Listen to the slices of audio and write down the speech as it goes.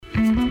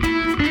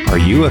Are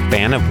you a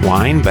fan of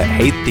wine but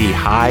hate the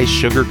high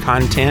sugar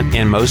content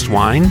in most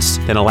wines?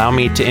 Then allow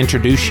me to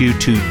introduce you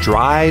to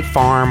Dry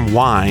Farm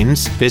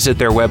Wines. Visit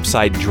their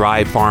website,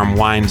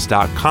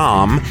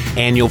 dryfarmwines.com,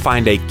 and you'll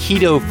find a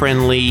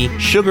keto-friendly,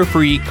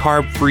 sugar-free,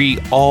 carb-free,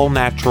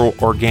 all-natural,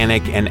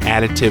 organic, and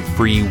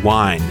additive-free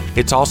wine.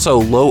 It's also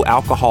low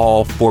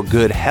alcohol for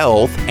good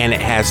health, and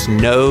it has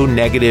no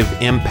negative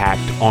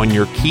impact on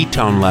your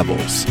ketone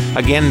levels.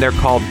 Again, they're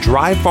called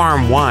Dry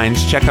Farm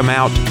Wines. Check them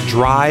out,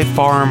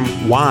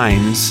 dryfarmwines.com.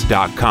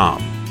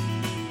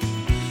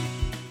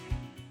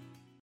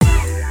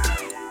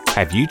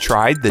 Have you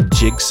tried the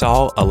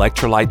Jigsaw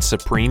Electrolyte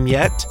Supreme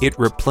yet? It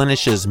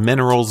replenishes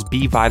minerals,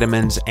 B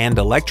vitamins, and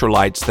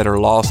electrolytes that are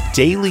lost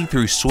daily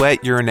through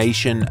sweat,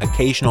 urination,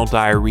 occasional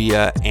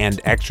diarrhea,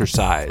 and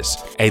exercise.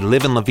 A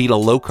Live in La Vida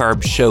Low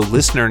Carb Show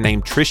listener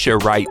named Tricia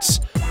writes,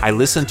 I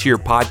listened to your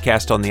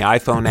podcast on the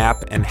iPhone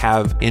app and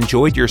have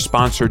enjoyed your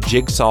sponsor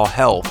Jigsaw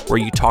Health, where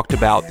you talked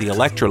about the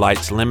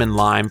electrolytes lemon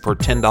lime for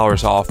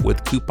 $10 off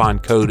with coupon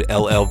code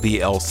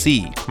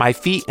LLVLC. My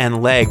feet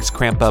and legs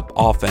cramp up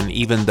often,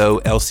 even though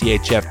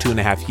LCHF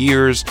 2.5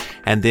 years,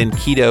 and then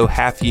keto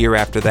half year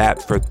after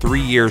that for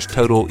 3 years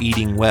total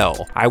eating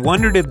well. I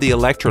wondered if the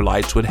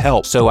electrolytes would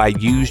help, so I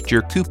used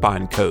your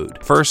coupon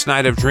code. First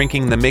night of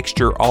drinking the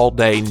mixture all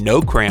day,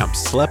 no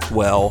cramps, slept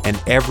well,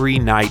 and every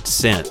night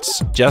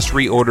since. Just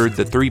reordered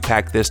the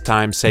 3-pack this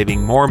time,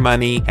 saving more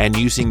money and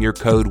using your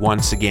code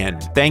once again.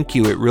 Thank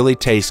you, it really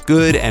tastes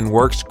good and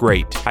works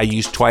great. I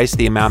use twice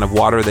the amount of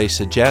water they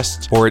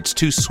suggest, or it's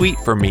too sweet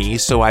for me,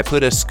 so I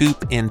put a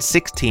scoop in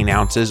 16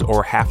 ounces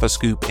or half a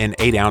scoop in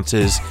 8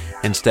 ounces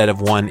instead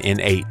of 1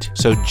 in 8.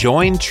 So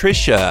join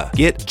Tricia.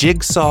 Get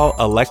Jigsaw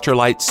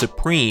Electrolyte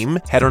Supreme.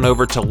 Head on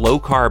over to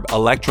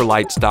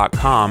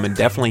lowcarbelectrolytes.com and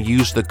definitely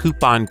use the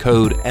coupon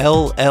code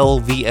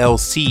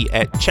LLVLC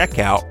at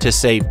checkout to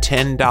save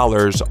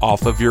 $10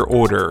 off of your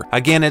order.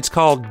 Again, it's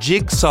called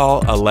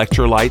Jigsaw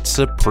Electrolyte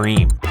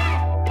Supreme.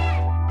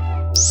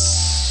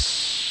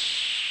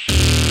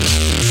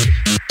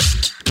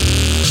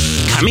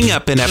 Coming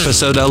up in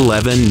episode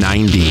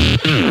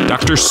 1190,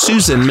 Dr.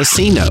 Susan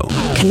Masino.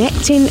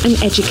 Connecting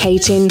and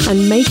educating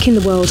and making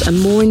the world a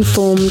more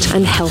informed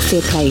and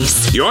healthier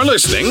place. You're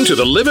listening to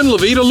the Live in La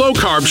Vida Low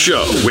Carb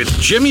Show with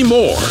Jimmy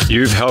Moore.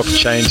 You've helped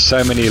change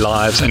so many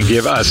lives and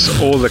give us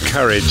all the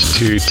courage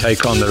to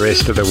take on the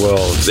rest of the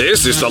world.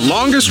 This is the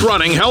longest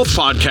running health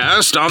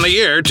podcast on the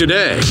air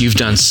today. You've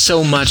done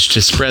so much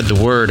to spread the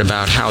word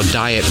about how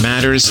diet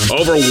matters.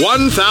 Over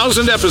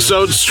 1,000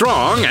 episodes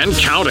strong and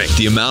counting.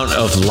 The amount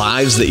of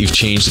lives that you've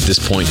changed at this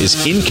point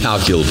is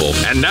incalculable.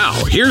 And now,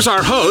 here's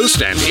our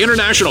host and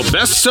international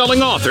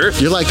best-selling author.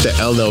 You're like the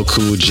LL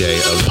Cool J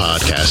of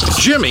podcasting.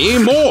 Jimmy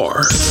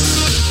Moore.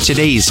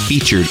 Today's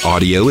featured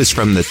audio is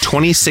from the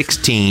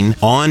 2016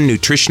 On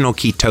Nutritional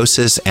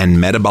Ketosis and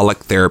Metabolic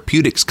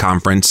Therapeutics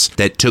conference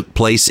that took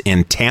place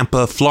in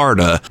Tampa,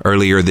 Florida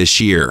earlier this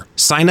year.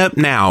 Sign up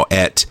now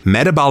at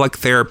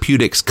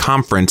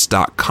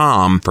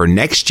metabolictherapeuticsconference.com for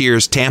next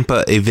year's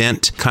Tampa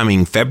event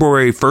coming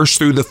February 1st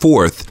through the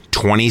 4th,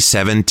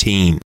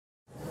 2017.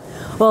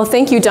 Well,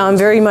 thank you, Dom,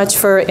 very much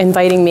for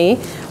inviting me.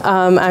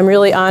 I'm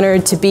really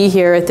honored to be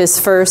here at this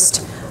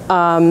first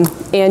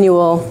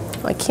annual,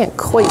 I can't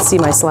quite see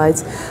my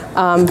slides,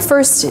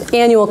 first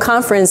annual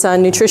conference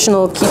on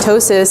nutritional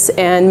ketosis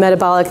and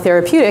metabolic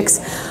therapeutics.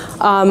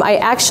 I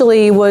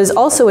actually was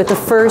also at the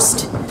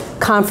first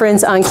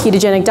conference on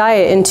ketogenic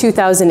diet in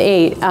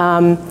 2008.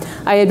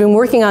 I had been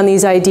working on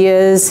these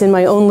ideas in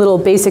my own little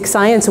basic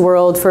science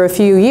world for a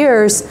few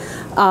years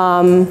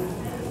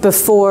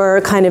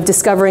before kind of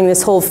discovering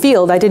this whole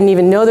field. I didn't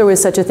even know there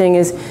was such a thing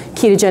as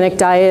ketogenic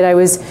diet. I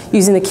was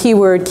using the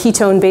keyword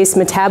ketone-based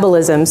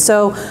metabolism.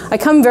 So I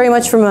come very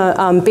much from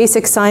a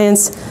basic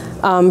science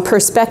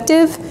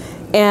perspective,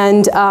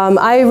 and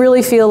I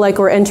really feel like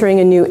we're entering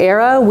a new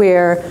era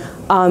where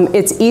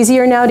it's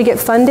easier now to get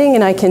funding,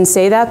 and I can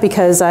say that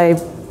because I've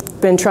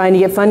been trying to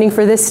get funding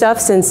for this stuff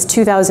since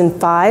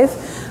 2005.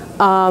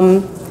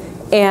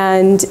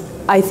 And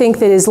I think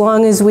that as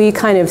long as we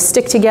kind of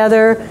stick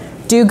together,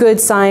 do good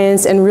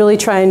science, and really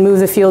try and move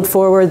the field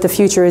forward, the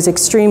future is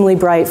extremely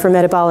bright for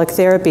metabolic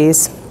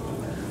therapies.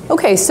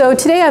 Okay, so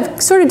today I've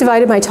sort of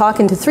divided my talk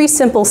into 3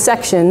 simple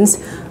sections.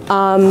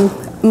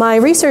 My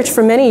research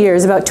for many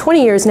years, about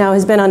 20 years now,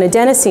 has been on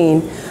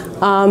adenosine.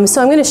 So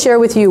I'm going to share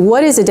with you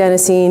what is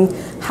adenosine,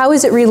 how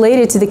is it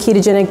related to the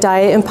ketogenic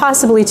diet, and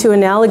possibly to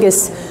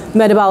analogous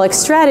metabolic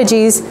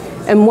strategies,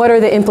 and what are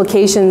the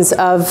implications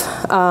of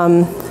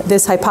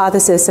this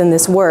hypothesis and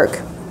this work.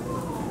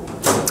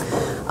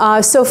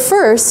 So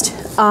first,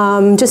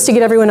 just to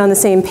get everyone on the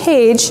same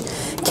page,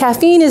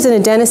 caffeine is an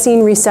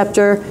adenosine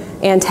receptor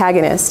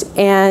antagonist.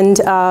 And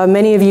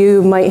many of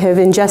you might have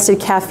ingested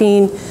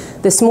caffeine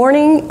this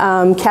morning.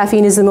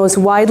 Caffeine is the most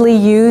widely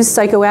used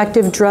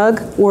psychoactive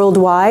drug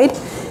worldwide.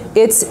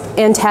 Its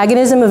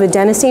antagonism of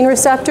adenosine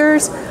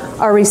receptors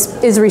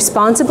is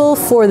responsible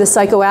for the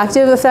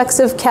psychoactive effects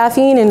of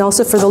caffeine and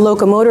also for the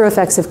locomotor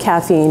effects of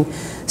caffeine.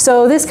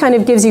 So this kind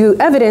of gives you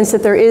evidence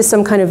that there is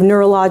some kind of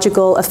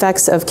neurological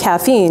effects of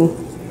caffeine.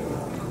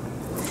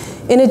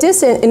 In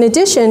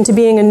addition to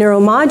being a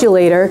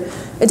neuromodulator,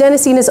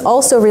 adenosine is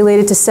also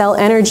related to cell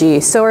energy.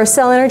 So our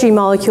cell energy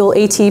molecule,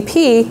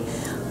 ATP,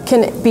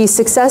 can be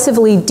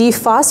successively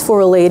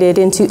dephosphorylated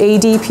into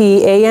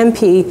ADP,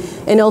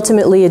 AMP, and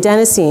ultimately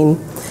adenosine.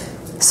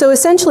 So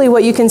essentially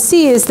what you can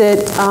see is that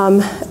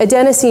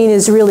adenosine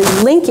is really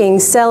linking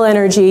cell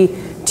energy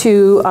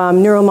to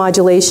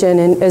neuromodulation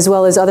and as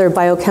well as other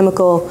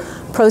biochemical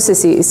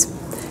processes.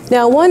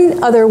 Now,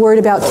 one other word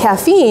about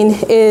caffeine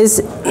is,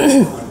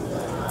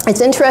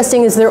 it's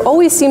interesting, is there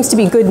always seems to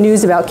be good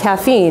news about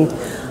caffeine.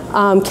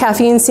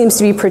 Caffeine seems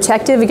to be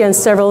protective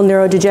against several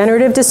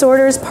neurodegenerative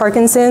disorders.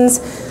 Parkinson's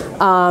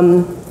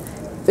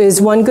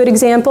is one good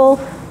example.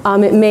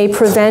 It may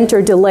prevent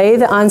or delay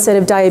the onset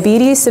of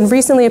diabetes. And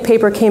recently a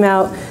paper came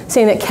out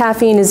saying that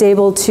caffeine is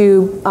able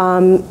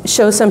to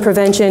show some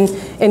prevention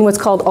in what's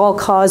called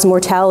all-cause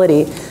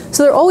mortality.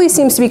 So there always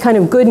seems to be kind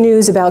of good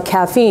news about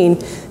caffeine.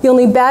 The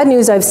only bad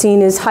news I've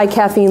seen is high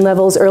caffeine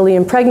levels early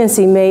in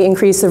pregnancy may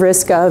increase the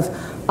risk of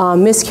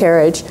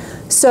miscarriage.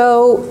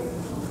 So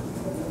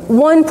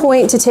one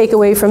point to take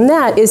away from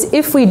that is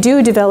if we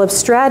do develop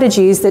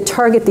strategies that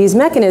target these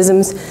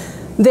mechanisms,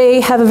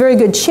 they have a very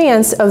good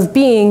chance of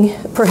being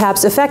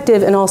perhaps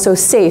effective and also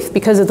safe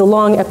because of the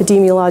long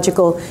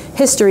epidemiological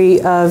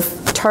history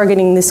of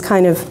targeting this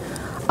kind of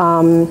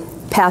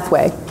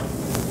pathway.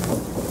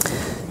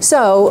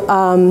 So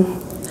I'm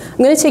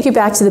going to take you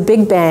back to the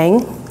Big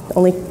Bang,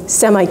 only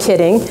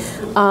semi-kidding.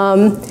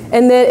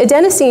 And the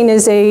adenosine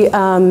is a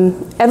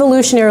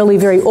evolutionarily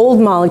very old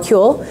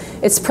molecule.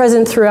 It's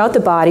present throughout the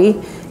body,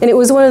 and it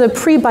was one of the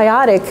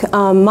prebiotic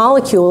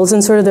molecules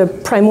in sort of the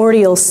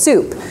primordial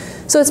soup.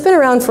 So it's been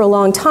around for a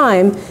long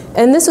time,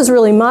 and this was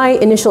really my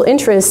initial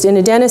interest in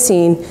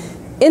adenosine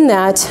in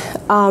that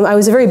I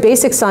was a very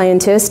basic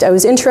scientist. I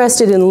was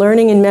interested in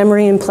learning and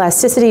memory and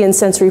plasticity and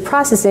sensory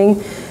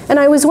processing, and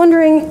I was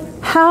wondering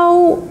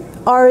how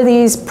are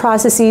these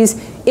processes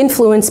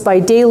influenced by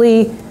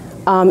daily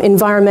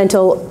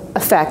environmental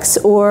effects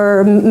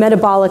or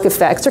metabolic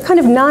effects or kind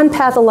of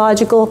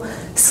non-pathological,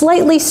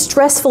 slightly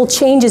stressful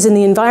changes in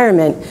the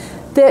environment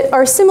that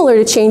are similar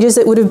to changes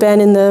that would have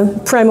been in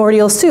the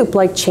primordial soup,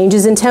 like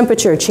changes in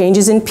temperature,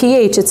 changes in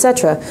pH,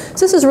 etc.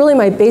 So this is really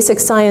my basic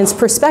science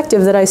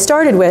perspective that I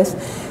started with,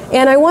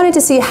 and I wanted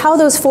to see how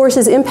those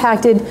forces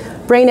impacted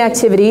brain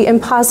activity and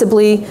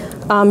possibly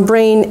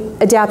brain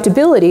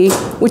adaptability,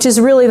 which is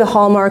really the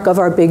hallmark of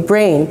our big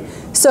brain.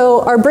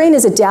 So our brain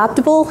is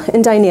adaptable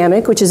and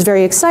dynamic, which is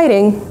very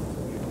exciting,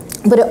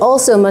 but it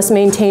also must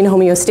maintain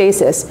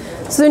homeostasis.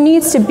 So there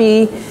needs to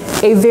be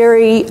a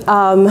very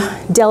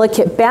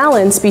delicate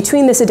balance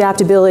between this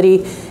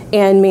adaptability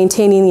and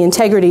maintaining the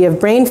integrity of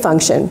brain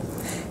function.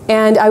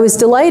 And I was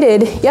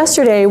delighted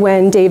yesterday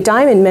when Dave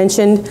Diamond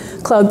mentioned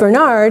Claude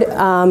Bernard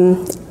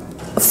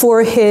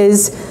for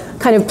his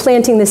kind of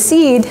planting the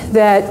seed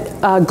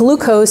that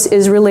glucose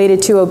is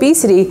related to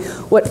obesity.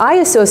 What I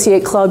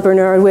associate Claude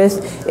Bernard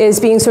with is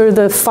being sort of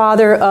the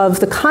father of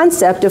the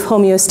concept of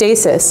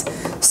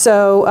homeostasis.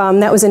 So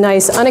that was a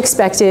nice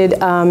unexpected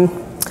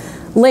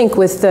link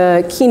with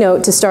the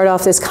keynote to start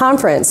off this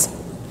conference.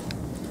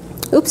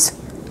 Oops.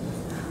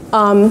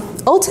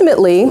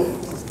 Ultimately,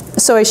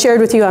 so I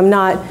shared with you I'm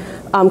not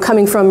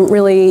coming from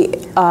really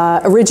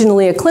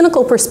originally a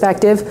clinical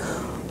perspective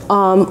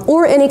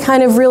or any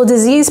kind of real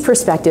disease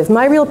perspective.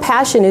 My real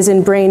passion is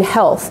in brain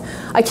health.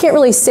 I can't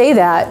really say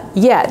that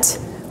yet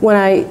when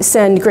I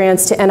send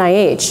grants to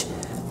NIH.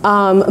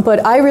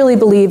 But I really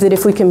believe that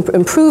if we can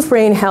improve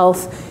brain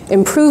health,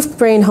 improve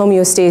brain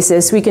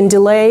homeostasis, we can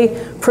delay,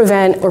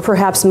 prevent, or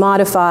perhaps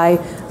modify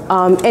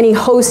any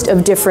host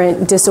of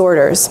different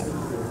disorders.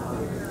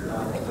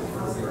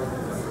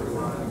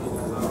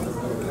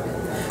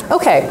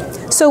 Okay,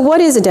 so what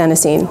is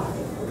adenosine?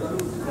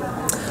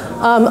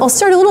 I'll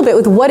start a little bit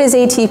with what is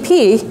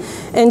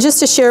ATP, and just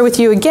to share with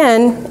you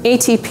again,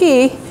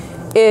 ATP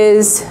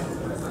is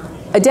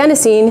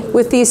adenosine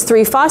with these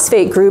 3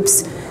 phosphate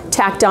groups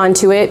tacked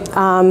onto it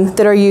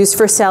that are used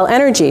for cell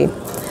energy.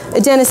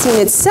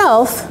 Adenosine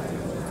itself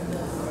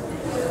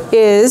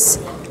is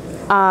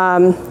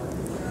an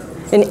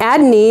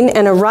adenine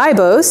and a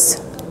ribose.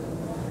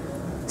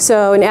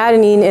 So an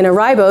adenine and a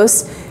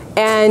ribose.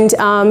 And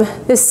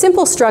this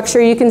simple structure,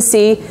 you can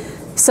see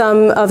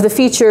some of the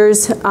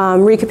features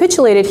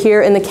recapitulated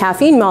here in the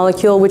caffeine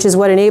molecule, which is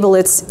what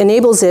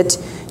enables it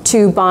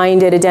to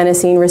bind at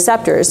adenosine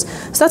receptors.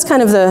 So that's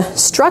kind of the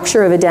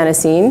structure of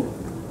adenosine.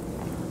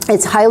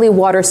 It's highly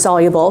water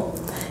soluble,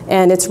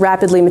 and it's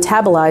rapidly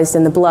metabolized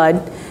in the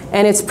blood,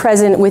 and it's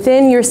present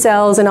within your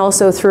cells and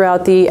also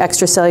throughout the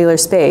extracellular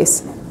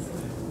space.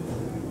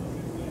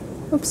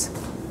 Oops.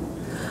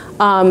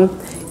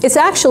 It's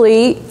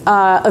actually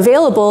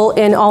available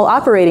in all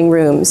operating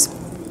rooms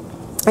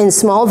in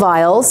small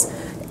vials,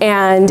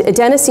 and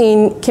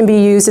adenosine can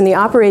be used in the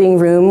operating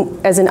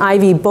room as an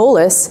IV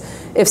bolus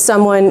if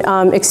someone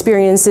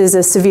experiences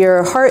a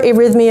severe heart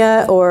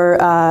arrhythmia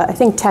or I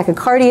think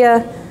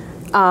tachycardia.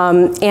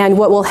 And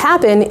what will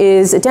happen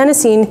is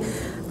adenosine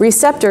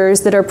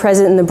receptors that are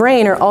present in the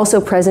brain are also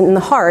present in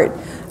the heart.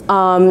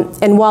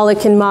 And while it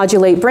can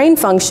modulate brain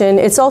function,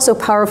 it's also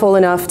powerful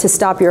enough to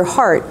stop your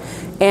heart.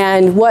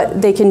 And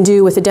what they can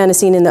do with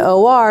adenosine in the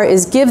OR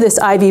is give this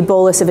IV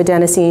bolus of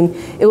adenosine.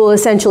 It will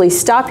essentially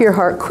stop your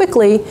heart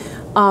quickly,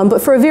 but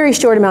for a very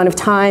short amount of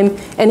time,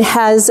 and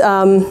has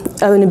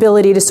an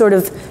ability to sort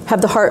of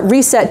have the heart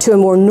reset to a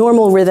more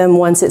normal rhythm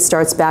once it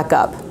starts back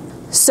up.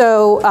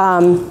 So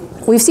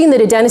we've seen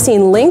that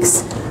adenosine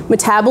links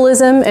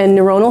metabolism and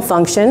neuronal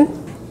function.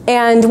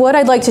 And what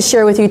I'd like to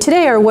share with you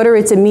today are what are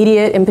its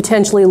immediate and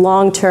potentially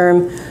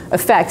long-term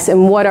effects,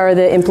 and what are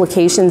the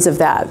implications of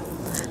that.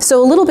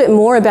 So a little bit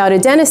more about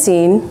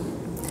adenosine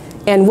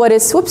and what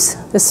is, whoops,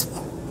 this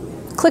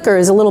clicker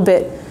is a little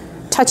bit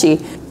touchy,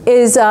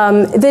 is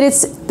that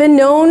it's been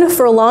known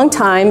for a long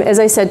time, as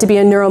I said, to be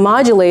a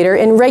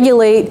neuromodulator and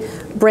regulate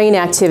brain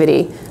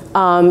activity.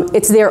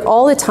 It's there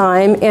all the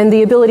time, and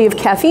the ability of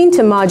caffeine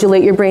to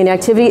modulate your brain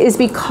activity is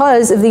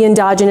because of the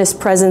endogenous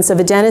presence of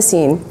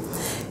adenosine.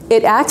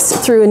 It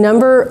acts through a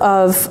number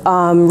of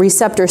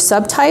receptor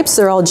subtypes.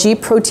 They're all G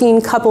protein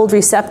coupled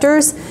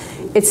receptors.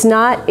 It's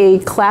not a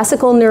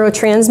classical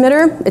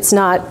neurotransmitter. It's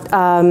not,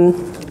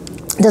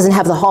 doesn't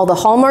have all the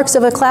hallmarks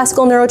of a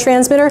classical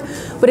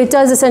neurotransmitter, but it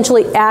does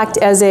essentially act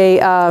as a,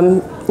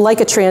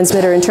 like a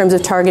transmitter in terms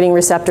of targeting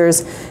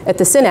receptors at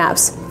the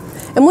synapse.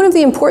 And one of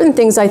the important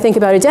things I think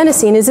about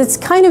adenosine is it's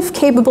kind of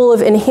capable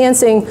of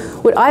enhancing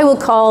what I would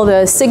call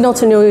the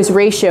signal-to-noise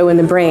ratio in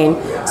the brain.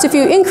 So if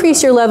you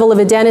increase your level of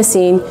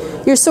adenosine,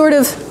 you're sort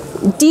of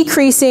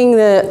decreasing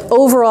the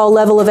overall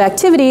level of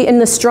activity, and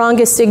the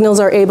strongest signals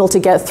are able to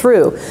get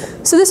through.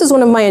 So this is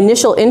one of my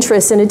initial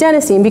interests in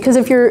adenosine, because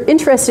if you're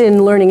interested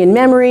in learning in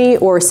memory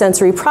or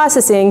sensory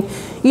processing,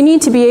 you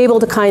need to be able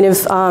to kind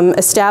of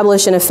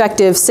establish an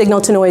effective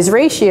signal-to-noise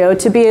ratio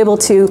to be able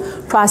to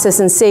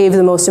process and save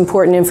the most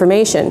important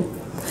information.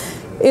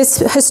 It's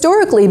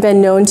historically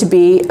been known to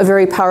be a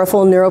very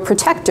powerful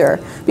neuroprotector.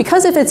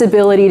 Because of its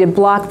ability to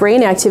block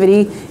brain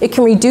activity, it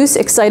can reduce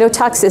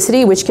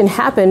excitotoxicity, which can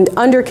happen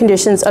under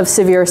conditions of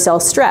severe cell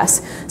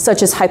stress,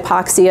 such as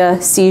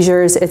hypoxia,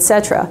 seizures,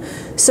 etc.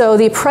 So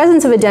the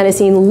presence of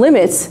adenosine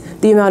limits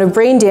the amount of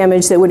brain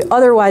damage that would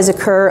otherwise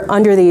occur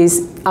under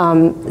these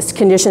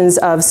conditions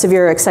of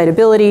severe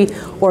excitability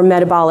or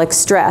metabolic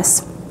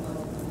stress.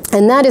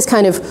 And that is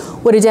kind of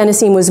what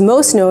adenosine was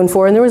most known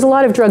for, and there was a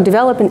lot of drug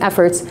development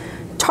efforts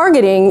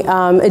targeting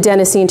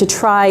adenosine to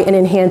try and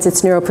enhance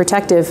its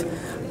neuroprotective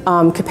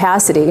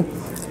capacity.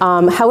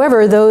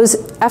 However, those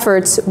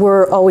efforts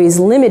were always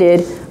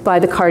limited by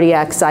the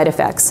cardiac side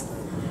effects.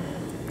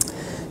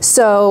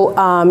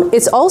 So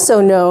it's also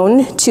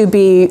known to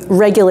be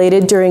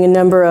regulated during a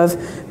number of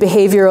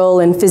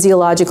behavioral and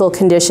physiological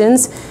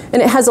conditions,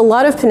 and it has a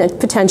lot of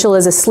potential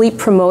as a sleep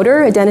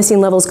promoter. Adenosine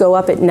levels go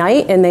up at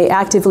night, and they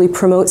actively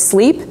promote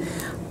sleep.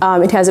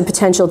 It has a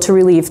potential to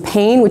relieve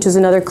pain, which is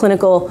another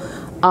clinical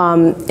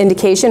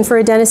indication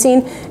for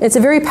adenosine. It's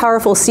a very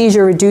powerful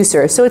seizure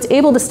reducer, so it's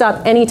able to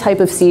stop any type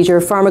of seizure,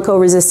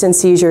 pharmacoresistant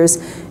seizures,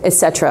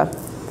 etc.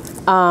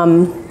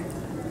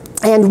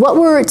 And what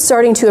we're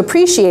starting to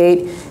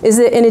appreciate is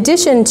that in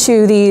addition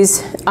to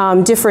these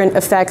different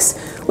effects,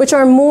 which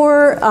are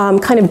more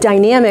kind of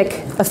dynamic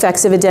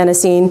effects of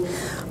adenosine,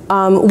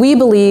 we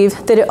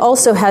believe that it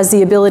also has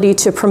the ability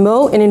to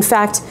promote and in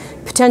fact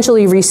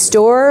potentially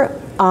restore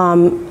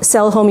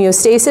cell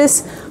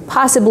homeostasis,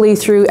 possibly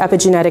through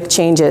epigenetic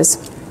changes.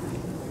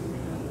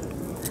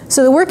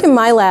 So the work in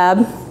my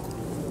lab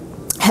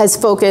has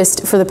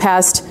focused for the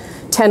past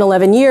 10,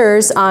 11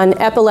 years on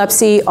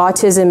epilepsy,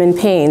 autism, and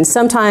pain,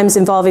 sometimes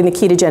involving the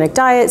ketogenic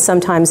diet,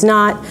 sometimes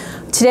not.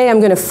 Today I'm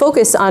going to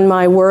focus on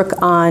my work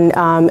on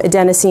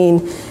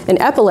adenosine and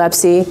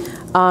epilepsy,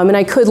 and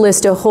I could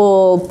list a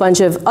whole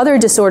bunch of other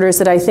disorders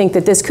that I think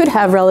that this could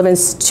have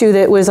relevance to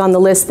that was on the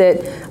list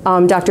that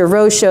Dr.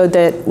 Rose showed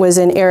that was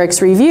in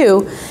Eric's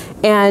review.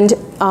 And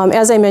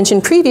as I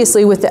mentioned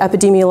previously with the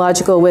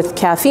epidemiological with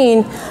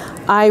caffeine,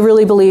 I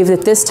really believe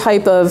that this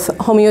type of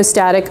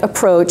homeostatic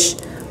approach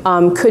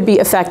could be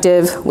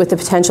effective with the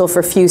potential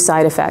for few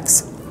side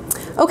effects.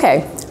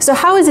 Okay, so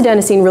how is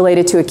adenosine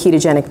related to a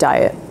ketogenic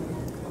diet?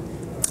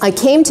 I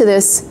came to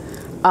this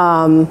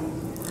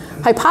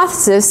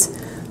hypothesis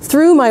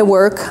through my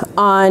work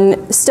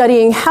on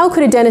studying how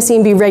could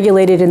adenosine be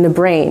regulated in the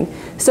brain.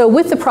 So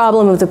with the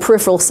problem of the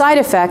peripheral side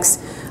effects,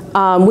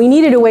 we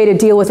needed a way to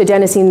deal with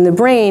adenosine in the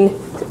brain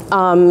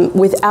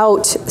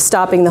without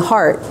stopping the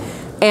heart.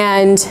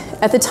 And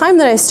at the time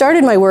that I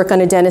started my work on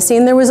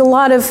adenosine, there was a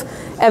lot of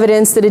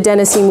evidence that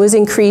adenosine was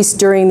increased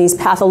during these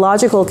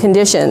pathological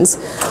conditions.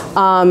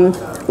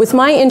 With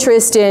my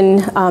interest in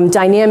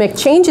dynamic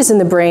changes in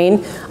the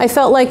brain, I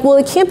felt like, well,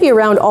 it can't be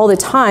around all the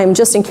time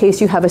just in case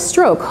you have a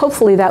stroke.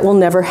 Hopefully that will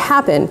never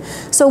happen.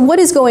 So what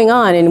is going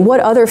on, and what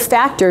other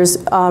factors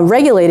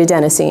regulate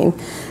adenosine?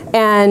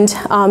 And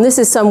this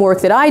is some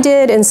work that I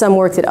did and some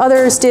work that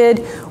others did.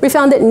 We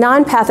found that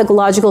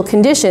non-pathological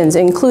conditions,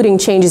 including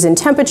changes in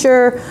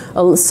temperature,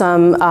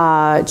 some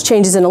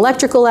changes in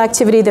electrical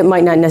activity that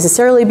might not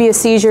necessarily be a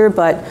seizure,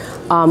 but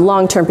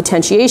long-term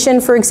potentiation,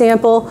 for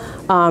example,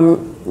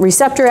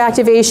 receptor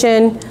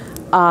activation,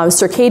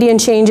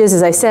 circadian changes.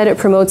 As I said, it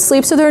promotes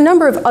sleep. So there are a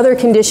number of other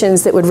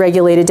conditions that would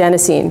regulate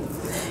adenosine.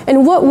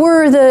 And what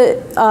were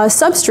the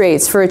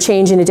substrates for a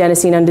change in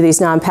adenosine under these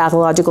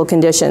non-pathological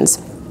conditions?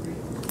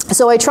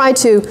 So I tried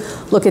to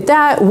look at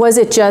that. Was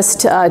it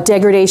just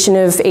degradation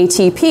of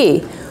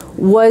ATP?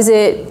 Was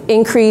it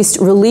increased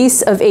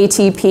release of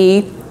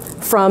ATP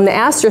from the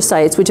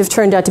astrocytes, which have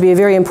turned out to be a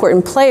very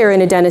important player in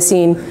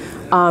adenosine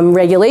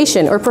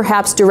regulation, or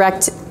perhaps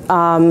direct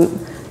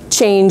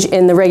change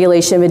in the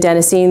regulation of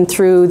adenosine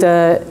through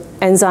the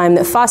enzyme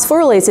that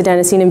phosphorylates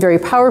adenosine and very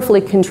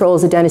powerfully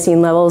controls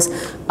adenosine levels,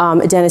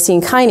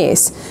 adenosine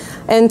kinase.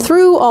 And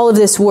through all of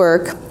this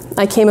work,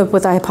 I came up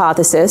with a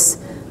hypothesis.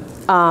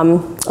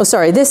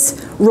 This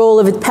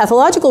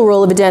pathological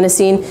role of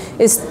adenosine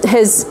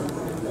has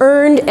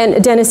earned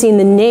adenosine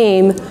the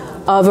name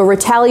of a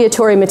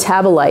retaliatory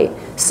metabolite.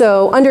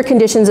 So under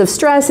conditions of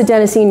stress,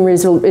 adenosine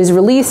is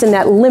released, and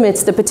that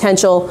limits the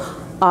potential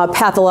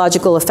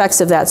pathological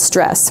effects of that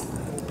stress.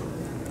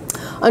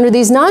 Under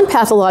these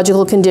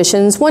non-pathological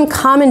conditions, one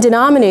common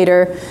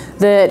denominator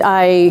that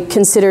I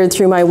considered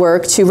through my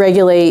work to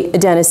regulate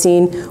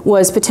adenosine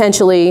was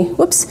potentially,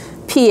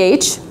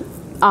 pH.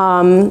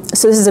 So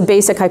this is a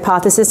basic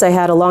hypothesis I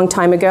had a long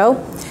time ago.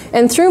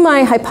 And through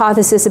my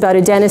hypothesis about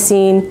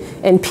adenosine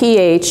and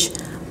pH,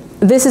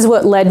 this is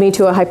what led me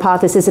to a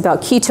hypothesis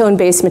about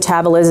ketone-based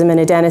metabolism in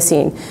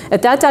adenosine.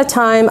 At that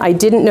time, I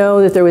didn't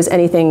know that there was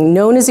anything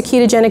known as a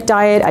ketogenic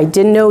diet. I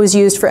didn't know it was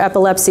used for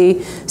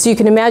epilepsy. So you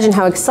can imagine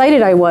how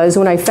excited I was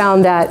when I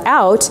found that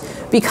out,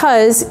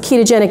 because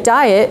ketogenic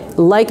diet,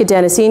 like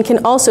adenosine,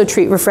 can also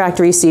treat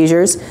refractory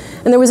seizures.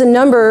 And there was a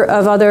number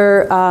of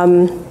other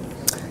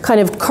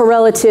kind of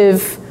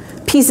correlative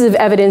pieces of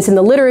evidence in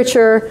the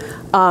literature,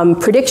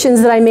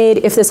 predictions that I made.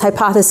 If this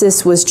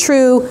hypothesis was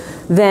true,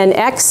 then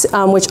X,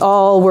 which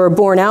all were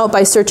borne out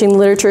by searching the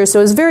literature. So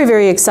it was very,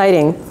 very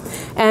exciting.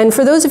 And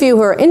for those of you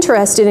who are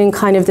interested in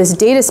kind of this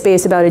data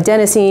space about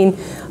adenosine,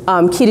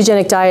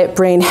 ketogenic diet,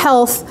 brain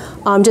health,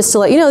 just to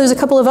let you know, there's a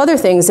couple of other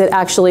things that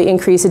actually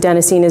increase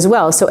adenosine as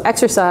well. So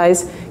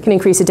exercise can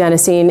increase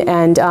adenosine,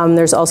 and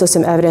there's also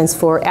some evidence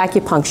for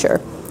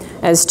acupuncture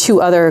as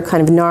two other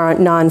kind of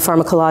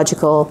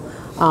non-pharmacological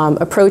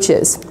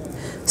approaches.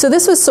 So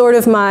this was sort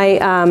of my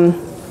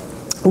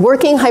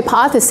working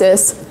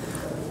hypothesis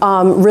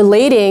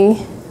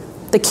relating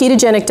the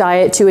ketogenic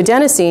diet to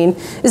adenosine,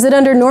 is that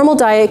under normal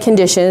diet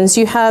conditions,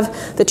 you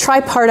have the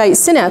tripartite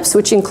synapse,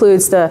 which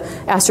includes the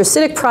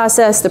astrocytic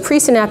process, the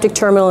presynaptic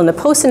terminal, and the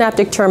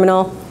postsynaptic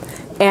terminal.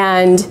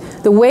 And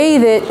the way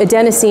that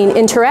adenosine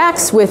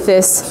interacts with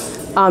this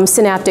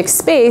synaptic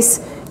space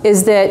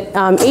is that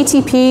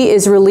ATP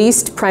is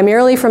released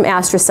primarily from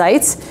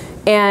astrocytes,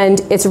 and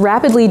it's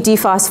rapidly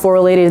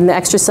dephosphorylated in the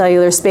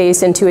extracellular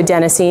space into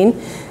adenosine.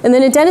 And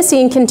then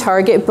adenosine can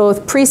target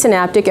both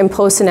presynaptic and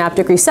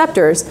postsynaptic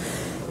receptors.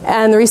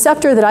 And the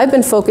receptor that I've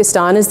been focused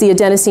on is the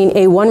adenosine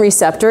A1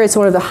 receptor. It's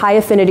one of the high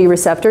affinity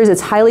receptors.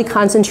 It's highly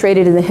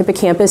concentrated in the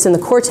hippocampus and the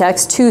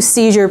cortex, two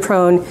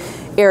seizure-prone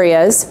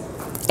areas.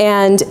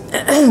 And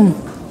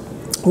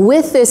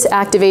with this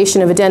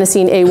activation of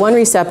adenosine A1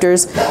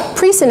 receptors,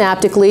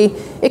 presynaptically,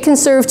 it can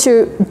serve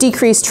to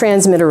decrease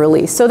transmitter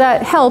release. So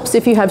that helps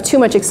if you have too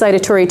much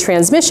excitatory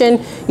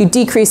transmission, you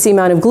decrease the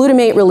amount of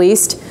glutamate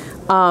released,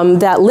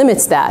 that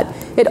limits that.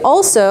 It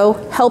also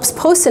helps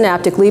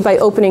postsynaptically by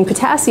opening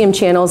potassium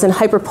channels and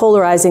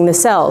hyperpolarizing the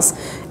cells.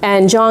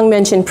 And Zhang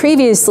mentioned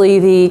previously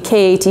the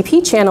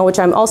KATP channel, which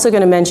I'm also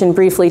going to mention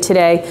briefly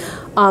today.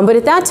 But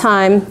at that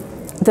time,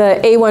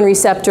 the A1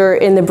 receptor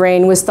in the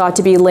brain was thought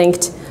to be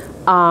linked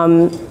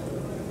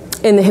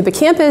in the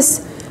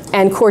hippocampus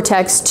and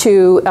cortex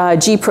to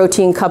G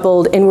protein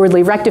coupled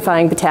inwardly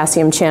rectifying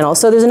potassium channels.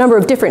 So there's a number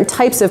of different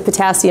types of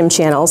potassium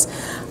channels.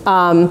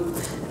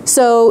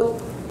 So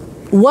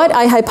what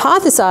I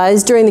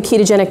hypothesized during the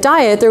ketogenic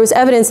diet, there was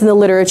evidence in the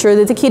literature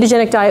that the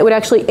ketogenic diet would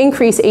actually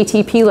increase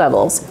ATP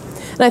levels.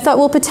 And I thought,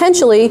 well,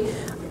 potentially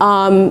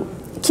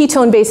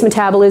ketone-based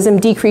metabolism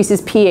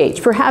decreases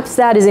pH. Perhaps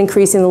that is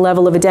increasing the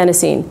level of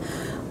adenosine.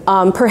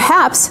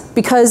 Perhaps,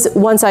 because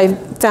once I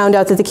found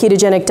out that the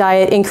ketogenic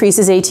diet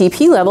increases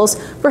ATP levels,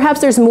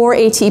 perhaps there's more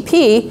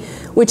ATP,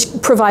 which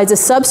provides a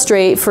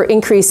substrate for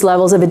increased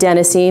levels of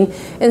adenosine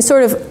and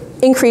sort of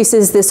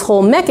increases this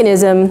whole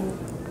mechanism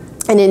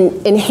and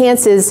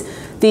enhances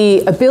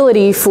the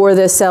ability for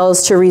the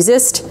cells to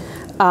resist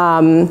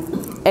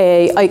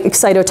a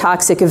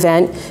excitotoxic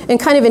event, and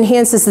kind of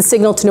enhances the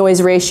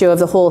signal-to-noise ratio of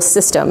the whole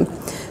system.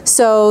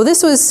 So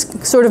this was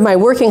sort of my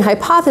working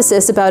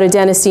hypothesis about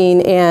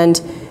adenosine and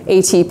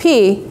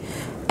ATP.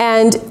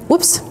 And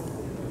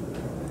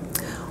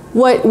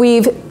what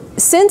we've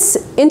since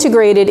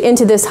integrated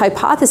into this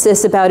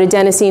hypothesis about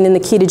adenosine in the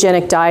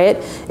ketogenic diet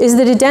is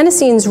that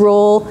adenosine's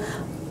role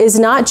is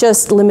not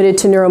just limited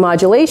to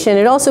neuromodulation,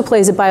 it also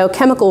plays a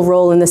biochemical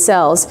role in the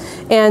cells.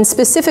 And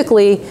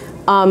specifically,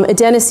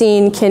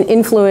 adenosine can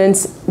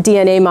influence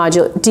DNA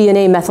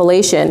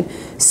methylation.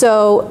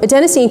 So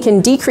adenosine can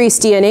decrease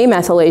DNA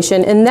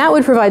methylation, and that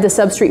would provide the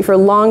substrate for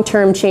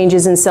long-term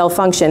changes in cell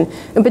function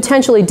and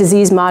potentially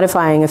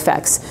disease-modifying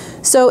effects.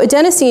 So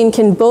adenosine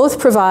can both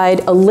provide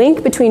a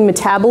link between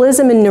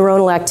metabolism and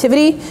neuronal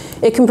activity.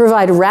 It can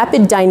provide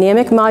rapid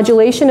dynamic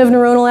modulation of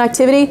neuronal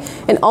activity,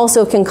 and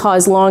also can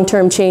cause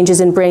long-term changes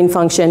in brain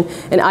function,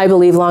 and I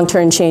believe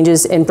long-term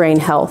changes in brain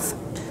health.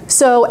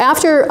 So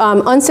after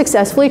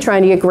unsuccessfully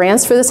trying to get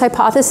grants for this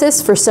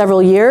hypothesis for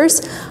several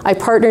years, I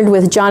partnered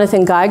with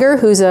Jonathan Geiger,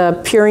 who's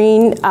a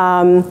purine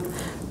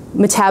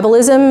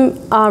metabolism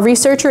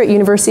researcher at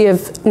University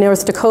of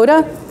North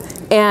Dakota,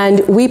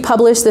 and we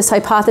published this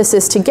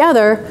hypothesis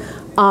together.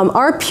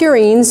 Our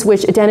purines,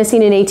 which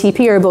adenosine and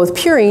ATP are both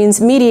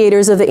purines,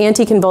 mediators of the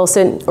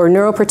anticonvulsant or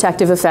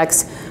neuroprotective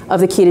effects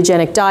of the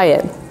ketogenic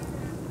diet.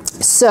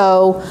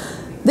 So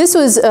this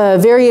was a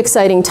very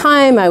exciting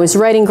time. I was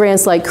writing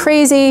grants like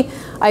crazy.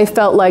 I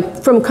felt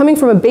like, coming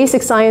from a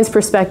basic science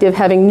perspective,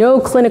 having no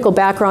clinical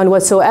background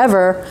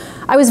whatsoever,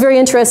 I was very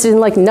interested in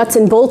like nuts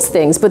and bolts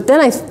things. But then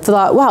I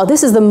thought, wow,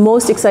 this is the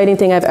most exciting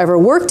thing I've ever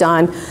worked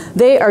on.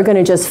 They are going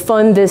to just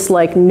fund this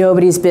like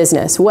nobody's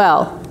business.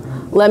 Well,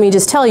 let me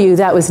just tell you,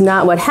 that was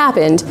not what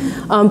happened.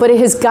 But it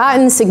has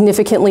gotten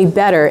significantly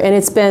better, and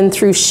it's been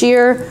through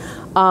sheer,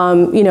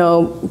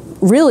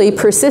 really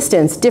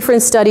persistence,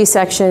 different study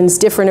sections,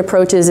 different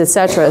approaches, et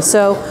cetera.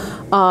 So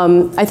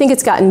I think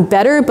it's gotten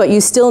better, but you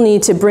still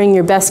need to bring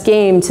your best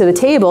game to the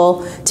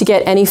table to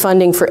get any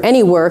funding for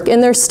any work.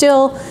 And there's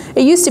still,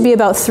 it used to be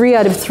about 3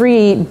 out of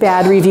 3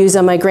 bad reviews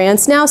on my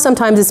grants. Now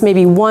sometimes it's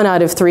maybe 1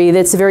 out of 3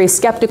 that's very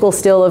skeptical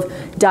still of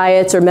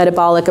diets or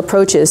metabolic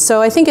approaches.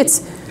 So I think it's,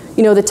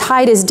 the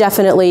tide is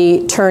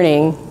definitely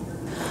turning.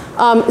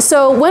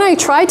 So when I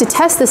tried to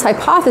test this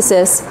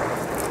hypothesis,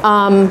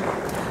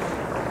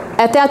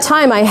 at that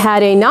time, I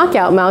had a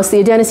knockout mouse, the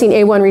adenosine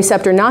A1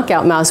 receptor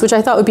knockout mouse, which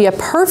I thought would be a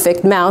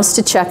perfect mouse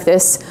to check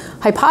this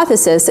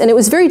hypothesis. And it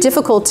was very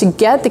difficult to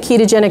get the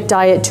ketogenic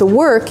diet to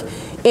work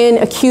in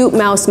acute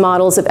mouse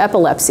models of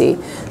epilepsy.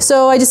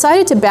 So I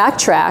decided to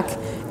backtrack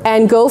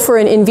and go for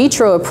an in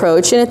vitro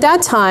approach. And at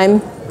that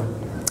time,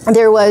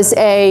 there was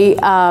a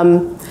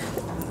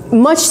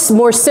much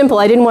more simple,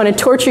 I didn't want to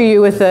torture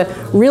you with a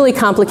really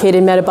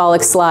complicated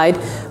metabolic slide,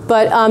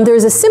 but there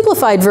was a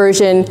simplified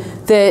version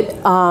that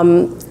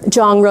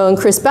Zhang Rou and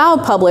Chris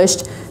Bao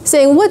published,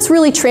 saying what's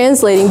really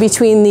translating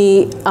between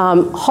the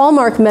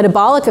hallmark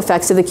metabolic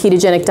effects of the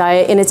ketogenic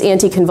diet and its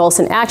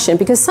anticonvulsant action,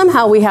 because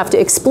somehow we have to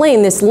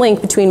explain this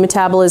link between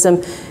metabolism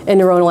and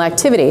neuronal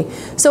activity.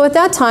 So at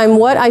that time,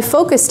 what I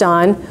focused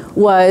on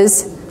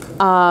was,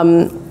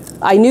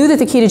 I knew that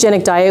the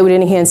ketogenic diet would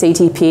enhance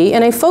ATP,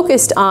 and I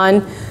focused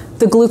on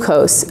the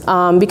glucose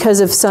because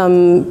of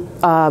some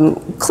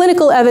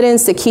clinical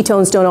evidence that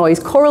ketones don't always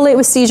correlate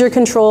with seizure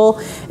control,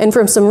 and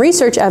from some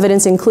research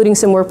evidence, including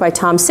some work by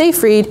Tom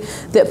Seyfried,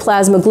 that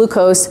plasma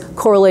glucose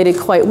correlated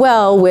quite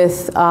well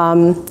with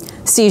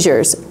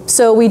seizures.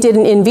 So we did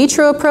an in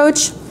vitro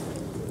approach,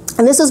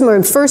 and this was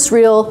my first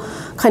real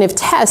kind of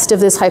test of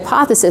this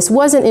hypothesis. It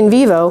wasn't in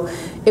vivo,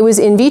 it was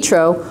in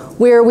vitro,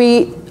 where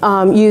we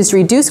used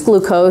reduced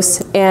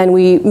glucose and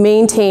we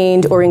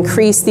maintained or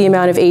increased the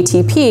amount of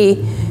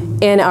ATP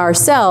in our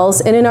cells.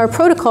 And in our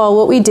protocol,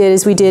 what we did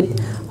is we did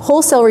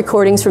whole cell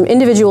recordings from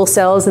individual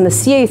cells in the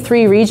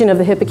CA3 region of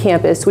the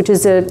hippocampus, which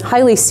is a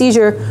highly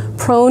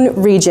seizure-prone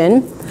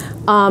region.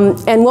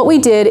 And what we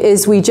did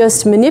is we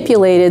just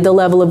manipulated the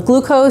level of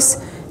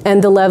glucose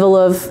and the level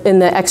in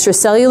the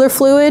extracellular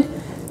fluid,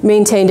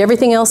 maintained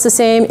everything else the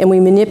same, and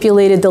we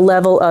manipulated the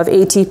level of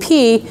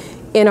ATP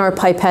in our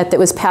pipette that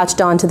was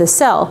patched onto the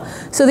cell.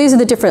 So these are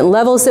the different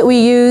levels that we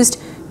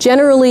used.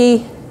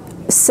 Generally,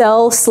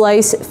 cell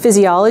slice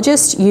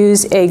physiologists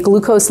use a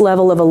glucose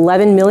level of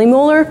 11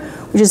 millimolar,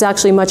 which is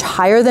actually much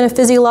higher than a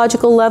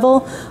physiological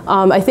level.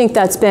 I think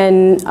that's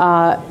been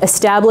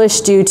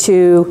established due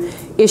to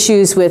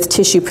issues with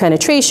tissue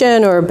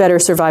penetration or better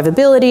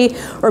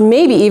survivability, or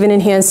maybe even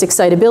enhanced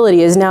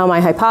excitability is now my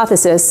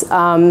hypothesis.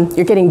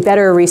 You're getting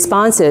better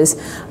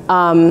responses.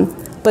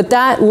 But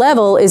that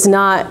level is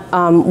not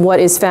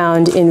what is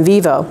found in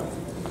vivo.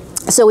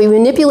 So we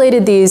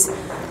manipulated these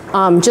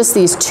just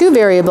these 2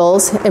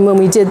 variables, and when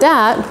we did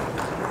that,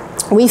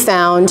 we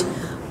found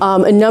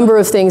a number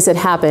of things that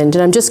happened,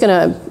 and I'm just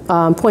going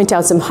to point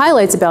out some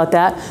highlights about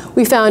that.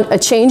 We found a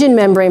change in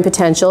membrane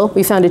potential,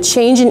 we found a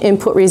change in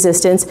input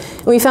resistance,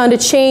 and we found a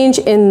change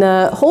in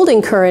the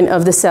holding current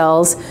of the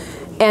cells,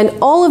 and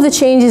all of the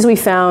changes we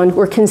found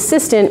were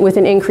consistent with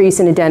an increase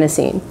in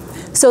adenosine.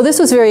 So this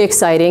was very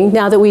exciting.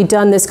 Now that we'd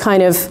done this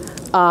kind of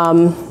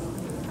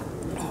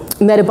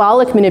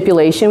metabolic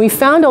manipulation, we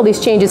found all these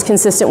changes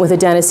consistent with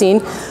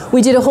adenosine.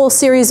 We did a whole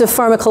series of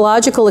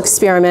pharmacological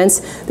experiments.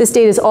 This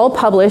data is all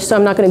published, so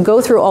I'm not going to go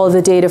through all of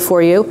the data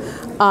for you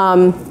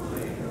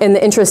in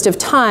the interest of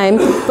time.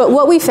 But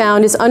what we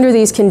found is under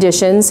these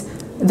conditions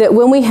that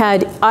when we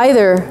had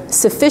either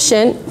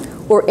sufficient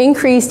or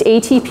increased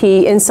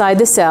ATP inside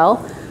the cell,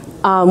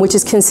 which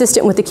is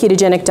consistent with the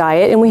ketogenic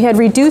diet, and we had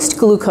reduced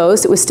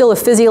glucose, it was still a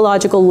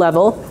physiological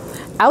level,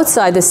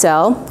 outside the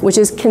cell, which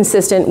is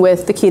consistent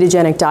with the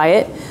ketogenic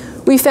diet,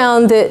 we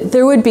found that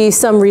there would be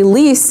some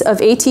release of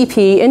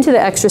ATP into the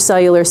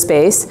extracellular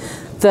space.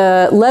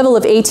 The level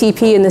of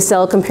ATP in the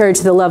cell compared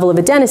to the level of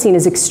adenosine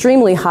is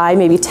extremely high,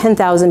 maybe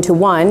 10,000 to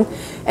 1.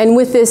 And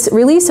with this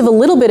release of a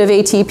little bit of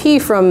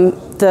ATP from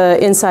the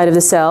inside of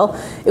the cell,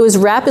 it was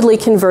rapidly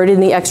converted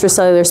in the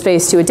extracellular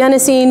space to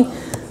adenosine,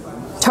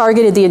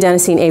 targeted the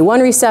adenosine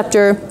A1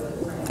 receptor,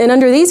 and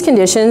under these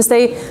conditions,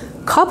 they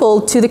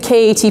coupled to the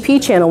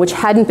KATP channel, which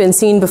hadn't been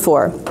seen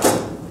before.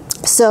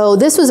 So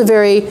this was a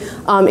very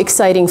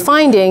exciting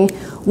finding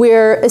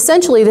where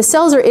essentially the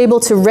cells are able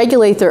to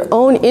regulate their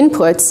own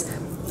inputs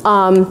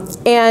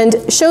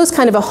and shows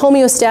kind of a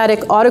homeostatic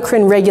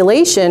autocrine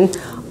regulation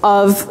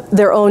of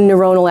their own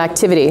neuronal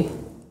activity.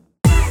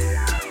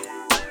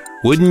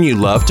 Wouldn't you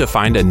love to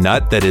find a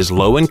nut that is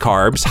low in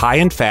carbs, high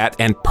in fat,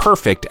 and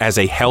perfect as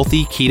a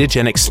healthy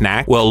ketogenic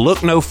snack? Well,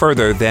 look no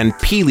further than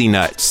Pili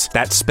nuts.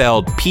 That's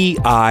spelled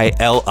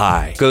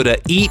P-I-L-I. Go to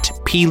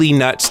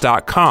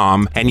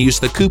eatpilinuts.com and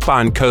use the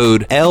coupon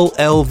code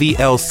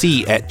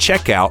LLVLC at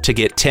checkout to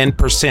get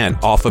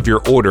 10% off of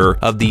your order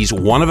of these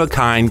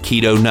one-of-a-kind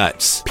keto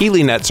nuts.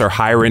 Pili nuts are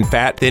higher in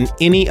fat than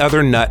any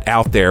other nut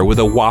out there with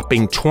a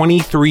whopping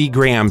 23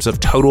 grams of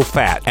total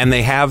fat, and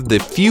they have the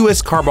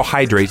fewest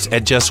carbohydrates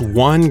at just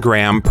 1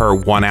 gram per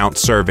 1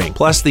 ounce serving.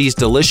 Plus, these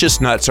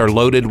delicious nuts are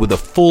loaded with a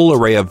full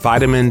array of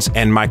vitamins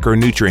and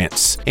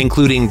micronutrients,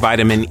 including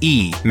vitamin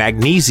E,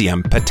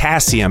 magnesium,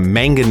 potassium,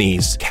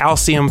 manganese,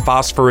 calcium,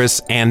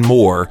 phosphorus, and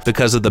more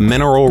because of the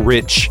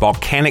mineral-rich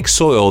volcanic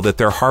soil that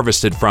they're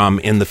harvested from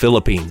in the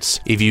Philippines.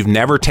 If you've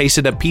never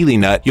tasted a pili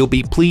nut, you'll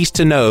be pleased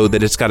to know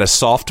that it's got a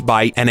soft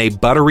bite and a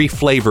buttery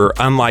flavor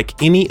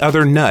unlike any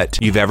other nut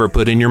you've ever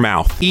put in your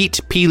mouth.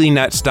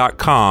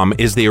 Eatpilinuts.com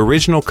is the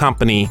original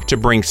company to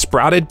bring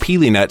sprouted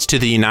pili nuts to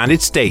the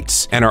United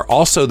States and are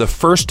also the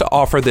first to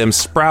offer them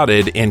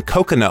sprouted in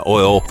coconut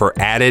oil for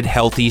added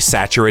healthy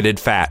saturated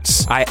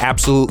fats. I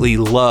absolutely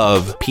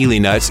love pili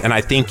nuts, and I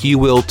think you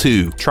will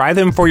too. Try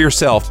them for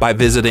yourself by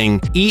visiting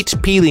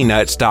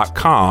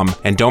eatpilinuts.com,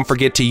 and don't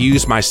forget to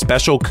use my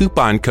special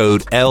coupon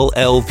code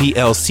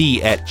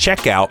LLVLC at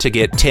checkout to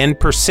get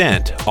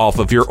 10% off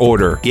of your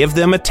order. Give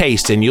them a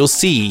taste and you'll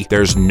see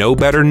there's no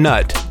better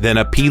nut than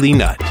a pili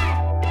nut.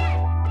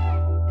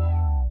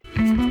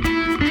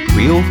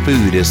 Real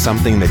food is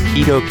something the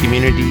keto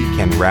community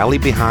can rally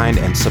behind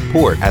and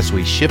support as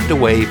we shift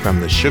away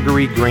from the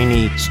sugary,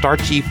 grainy,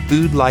 starchy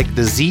food-like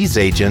disease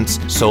agents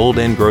sold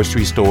in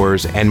grocery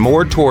stores and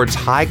more towards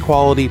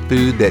high-quality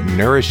food that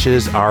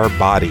nourishes our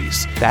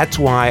bodies. That's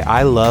why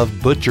I love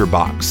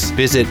ButcherBox.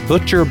 Visit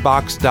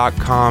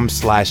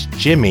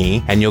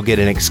butcherbox.com/Jimmy and you'll get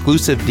an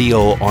exclusive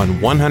deal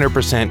on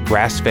 100%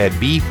 grass-fed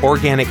beef,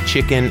 organic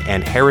chicken,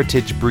 and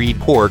heritage breed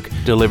pork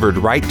delivered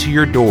right to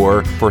your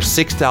door for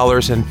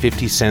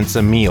 $6.50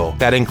 a meal.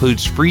 That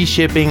includes free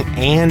shipping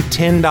and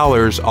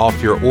 $10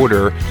 off your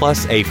order,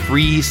 plus a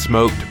free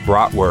smoked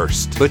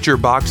bratwurst.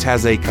 ButcherBox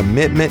has a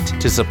commitment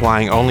to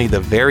supplying only the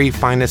very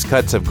finest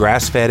cuts of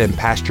grass-fed and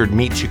pastured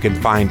meats you can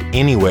find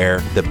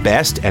anywhere. The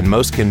best and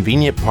most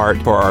convenient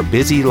part for our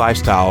busy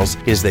lifestyles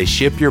is they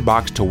ship your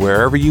box to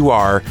wherever you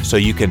are so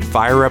you can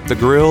fire up the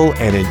grill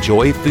and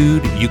enjoy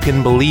food you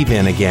can believe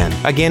in again.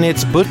 Again,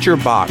 it's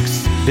ButcherBox.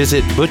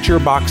 Visit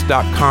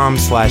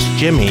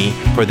butcherbox.com/Jimmy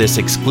for this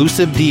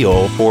exclusive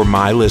deal for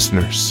my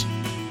listeners.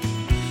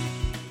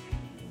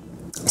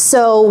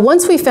 So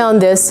once we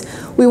found this,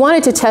 we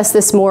wanted to test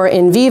this more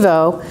in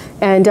vivo.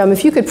 And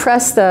if you could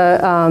press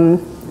the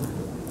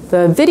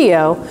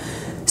video.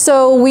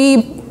 So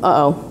we,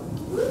 oh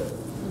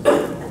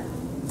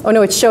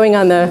no, it's showing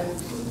on the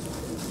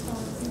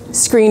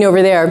screen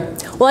over there.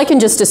 Well, I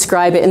can just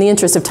describe it. In the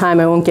interest of time,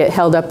 I won't get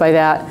held up by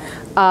that.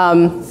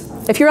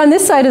 If you're on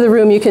this side of the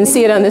room, you can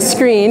see it on the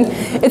screen.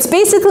 It's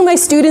basically my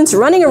students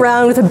running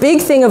around with a big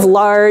thing of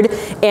lard,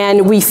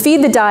 and we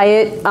feed the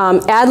diet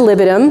ad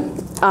libitum.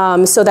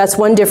 So that's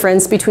one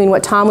difference between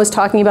what Tom was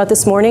talking about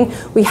this morning.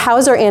 We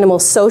house our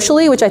animals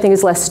socially, which I think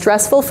is less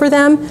stressful for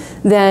them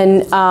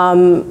than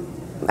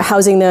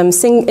housing them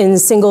in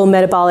single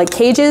metabolic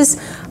cages.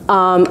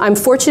 I'm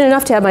fortunate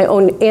enough to have my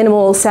own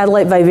animal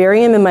satellite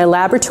vivarium in my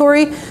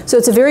laboratory, so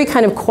it's a very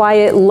kind of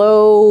quiet,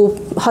 low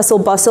hustle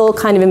bustle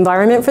kind of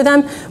environment for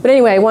them. But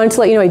anyway, I wanted to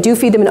let you know I do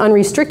feed them an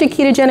unrestricted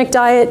ketogenic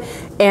diet,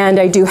 and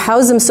I do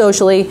house them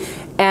socially,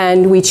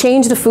 and we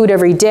change the food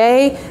every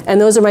day, and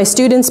those are my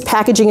students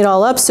packaging it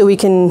all up so we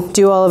can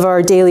do all of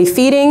our daily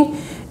feeding.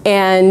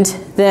 And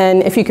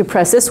then if you could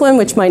press this one,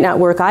 which might not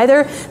work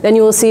either, then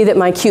you will see that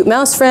my cute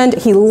mouse friend,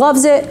 he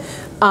loves it.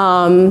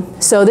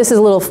 So this is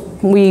a little,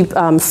 we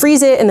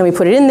freeze it and then we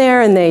put it in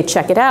there and they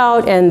check it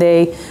out and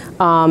they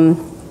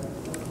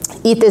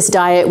eat this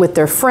diet with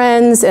their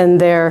friends and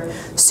they're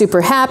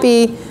super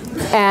happy.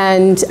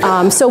 And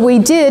so we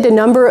did a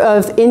number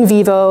of in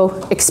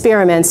vivo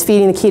experiments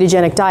feeding the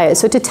ketogenic diet.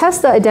 So to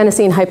test the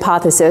adenosine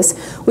hypothesis,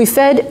 we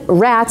fed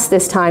rats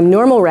this time,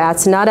 normal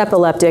rats, not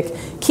epileptic,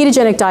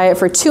 ketogenic diet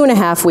for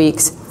 2.5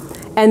 weeks.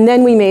 And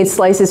then we made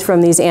slices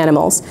from these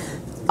animals.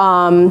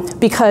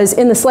 because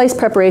in the slice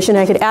preparation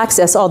I could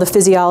access all the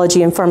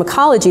physiology and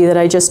pharmacology that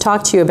I just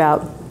talked to you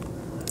about.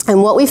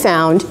 And what we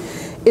found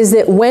is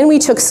that when we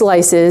took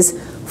slices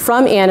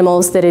from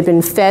animals that had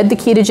been fed the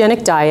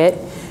ketogenic diet,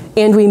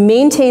 and we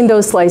maintained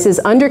those slices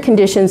under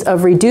conditions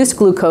of reduced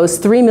glucose,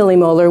 3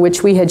 millimolar,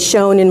 which we had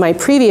shown in my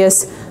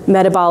previous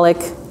metabolic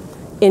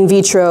in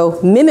vitro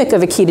mimic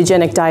of a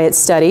ketogenic diet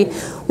study,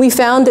 we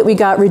found that we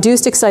got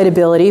reduced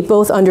excitability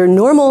both under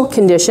normal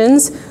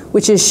conditions,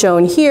 which is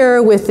shown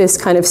here with this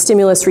kind of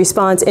stimulus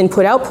response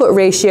input-output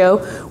ratio,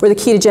 where the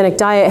ketogenic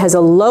diet has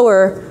a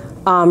lower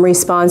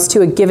response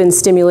to a given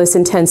stimulus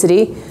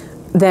intensity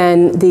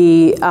than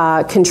the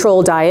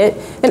control diet,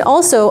 and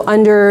also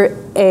under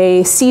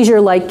a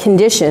seizure-like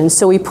condition.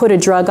 So we put a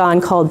drug on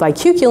called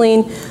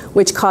bicuculline,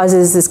 which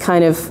causes this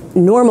kind of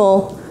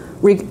normal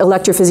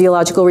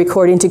electrophysiological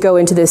recording to go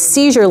into this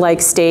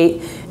seizure-like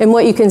state. And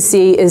what you can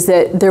see is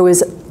that there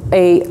was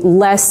a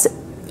less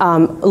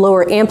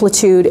lower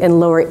amplitude and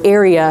lower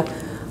area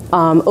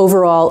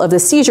overall of the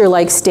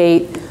seizure-like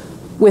state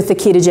with the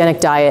ketogenic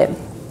diet.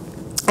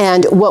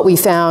 And what we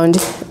found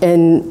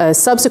in a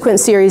subsequent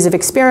series of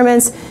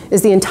experiments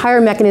is the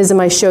entire mechanism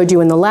I showed you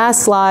in the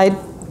last slide,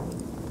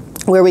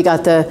 where we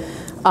got the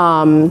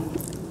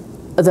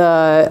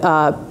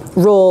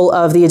role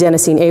of the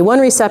adenosine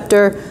A1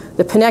 receptor,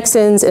 the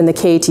pannexins, and the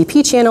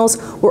KATP channels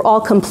were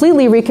all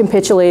completely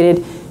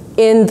recapitulated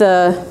in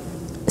the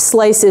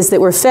slices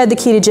that were fed the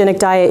ketogenic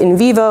diet in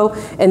vivo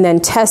and then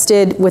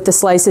tested with the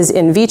slices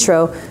in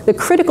vitro. The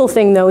critical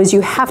thing, though, is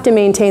you have to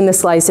maintain the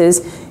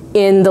slices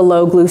in the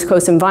low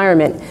glucose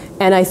environment.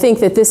 And I think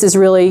that this is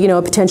really,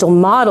 a potential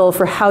model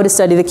for how to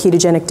study the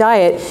ketogenic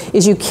diet.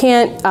 Is you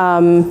can't,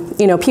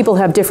 people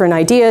have different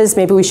ideas.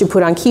 Maybe we should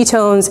put on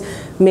ketones.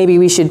 Maybe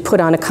we should put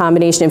on a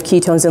combination of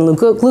ketones and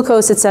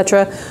glucose,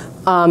 etc.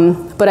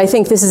 But I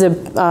think this is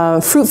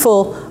a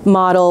fruitful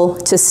model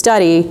to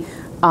study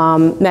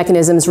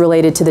mechanisms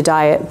related to the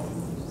diet.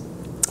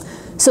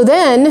 So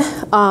then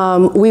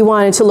we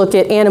wanted to look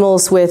at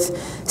animals with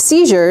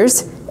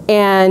seizures.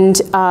 And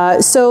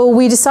so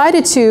we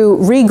decided to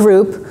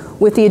regroup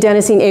with the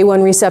adenosine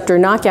A1 receptor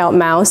knockout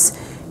mouse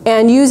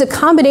and use a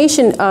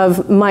combination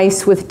of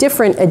mice with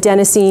different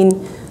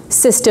adenosine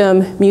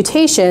system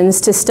mutations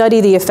to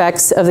study the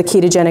effects of the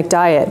ketogenic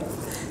diet.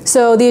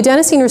 So the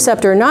adenosine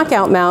receptor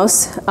knockout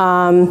mouse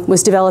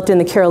was developed in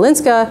the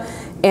Karolinska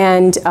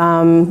and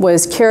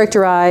was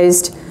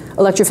characterized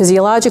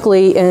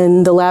electrophysiologically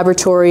in the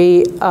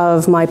laboratory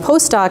of my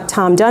postdoc,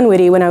 Tom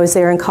Dunwitty, when I was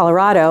there in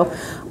Colorado.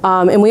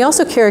 And we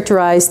also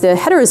characterized the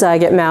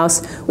heterozygote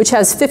mouse, which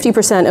has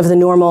 50% of the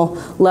normal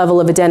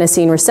level of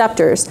adenosine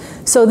receptors.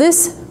 So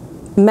this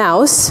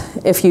mouse,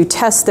 if you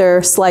test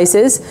their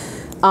slices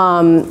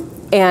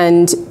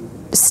and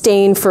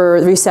stain for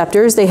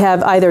receptors, they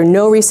have either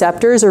no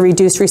receptors or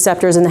reduced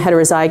receptors in the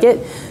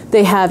heterozygote.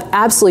 They have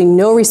absolutely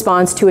no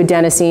response to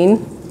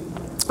adenosine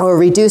or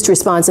reduced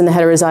response in the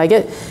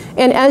heterozygote.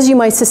 And as you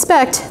might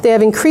suspect, they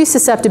have increased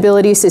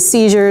susceptibilities to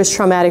seizures,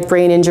 traumatic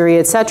brain injury,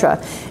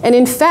 etc. And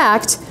in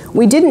fact,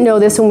 we didn't know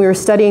this when we were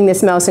studying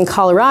this mouse in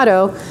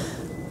Colorado,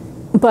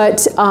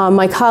 but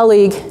my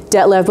colleague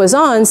Detlev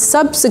Boizon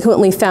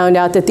subsequently found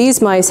out that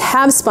these mice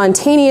have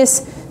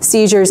spontaneous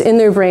seizures in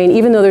their brain,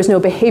 even though there's no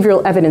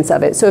behavioral evidence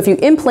of it. So if you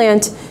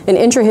implant an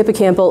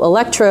intrahippocampal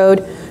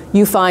electrode,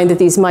 you find that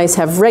these mice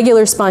have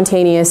regular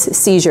spontaneous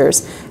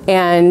seizures.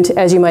 And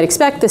as you might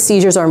expect, the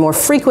seizures are more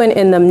frequent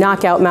in the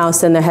knockout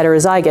mouse than the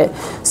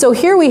heterozygote. So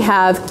here we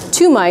have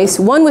two mice,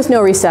 one with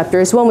no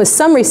receptors, one with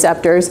some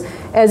receptors,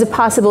 as a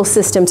possible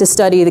system to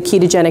study the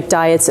ketogenic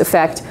diet's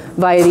effect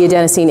via the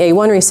adenosine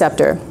A1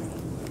 receptor.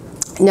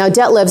 Now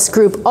Detlev's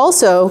group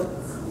also,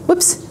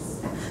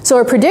 so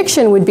our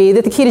prediction would be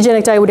that the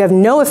ketogenic diet would have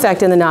no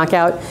effect in the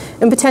knockout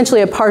and potentially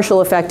a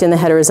partial effect in the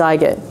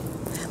heterozygote.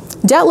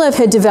 Detlev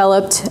had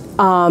developed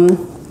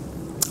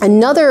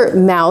another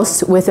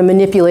mouse with a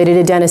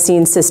manipulated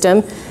adenosine system,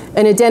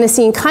 an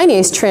adenosine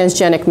kinase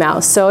transgenic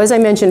mouse. So as I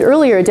mentioned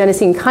earlier,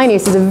 adenosine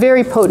kinase is a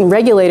very potent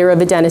regulator of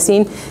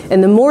adenosine,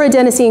 and the more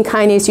adenosine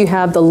kinase you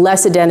have, the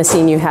less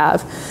adenosine you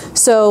have.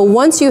 So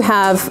once you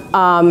have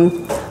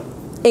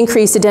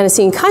increased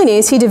adenosine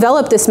kinase, he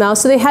developed this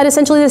mouse, so they had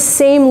essentially the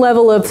same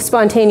level of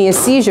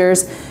spontaneous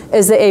seizures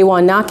as the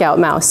A1 knockout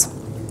mouse.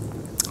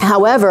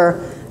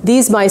 However,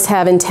 these mice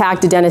have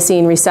intact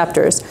adenosine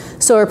receptors.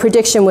 So our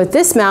prediction with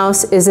this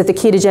mouse is that the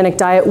ketogenic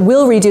diet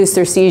will reduce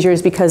their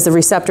seizures because the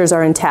receptors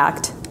are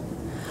intact.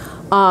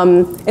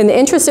 In the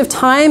interest of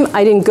time,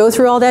 I didn't go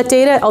through all that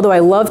data, although I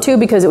love to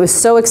because it was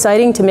so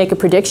exciting to make a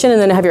prediction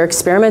and then have your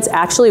experiments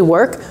actually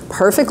work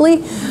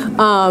perfectly.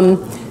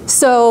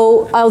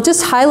 So I'll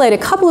just highlight a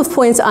couple of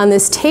points on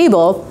this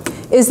table,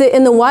 is that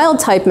in the wild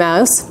type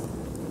mouse,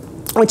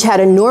 which had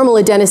a normal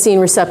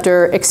adenosine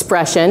receptor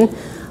expression,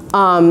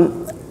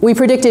 we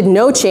predicted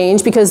no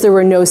change because there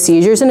were no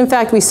seizures, and in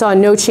fact we saw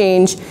no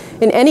change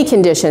in any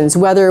conditions,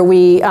 whether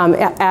we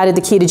added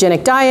the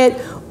ketogenic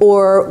diet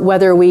or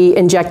whether we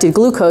injected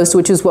glucose,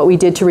 which is what we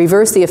did to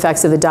reverse the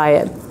effects of the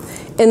diet.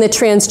 In the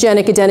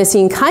transgenic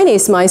adenosine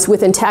kinase mice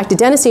with intact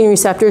adenosine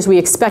receptors, we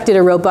expected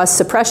a robust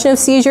suppression of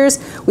seizures.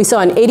 We saw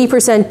an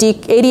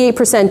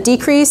 88%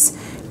 decrease,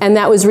 and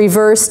that was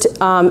reversed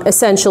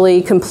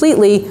essentially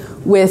completely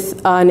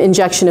with an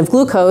injection of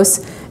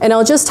glucose. And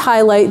I'll just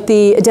highlight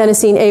the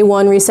adenosine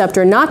A1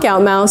 receptor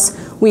knockout mouse.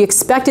 We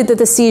expected that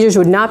the seizures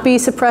would not be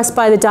suppressed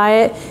by the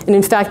diet, and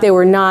in fact they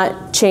were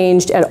not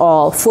changed at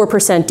all.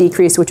 4%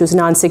 decrease, which was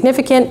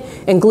non-significant,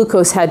 and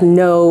glucose had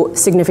no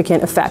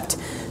significant effect.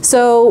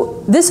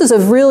 So this was a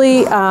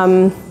really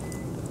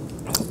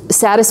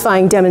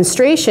satisfying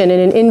demonstration in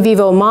an in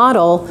vivo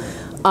model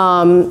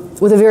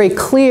with a very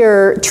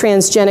clear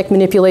transgenic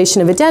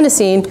manipulation of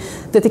adenosine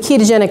that the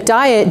ketogenic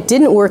diet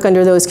didn't work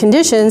under those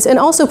conditions, and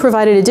also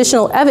provided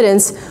additional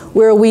evidence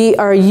where we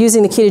are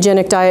using the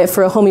ketogenic diet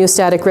for a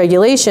homeostatic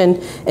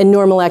regulation and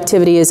normal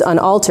activity is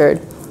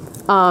unaltered.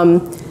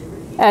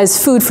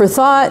 As food for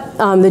thought,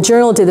 the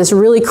journal did this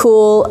really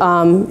cool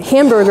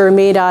hamburger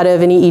made out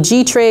of an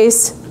EEG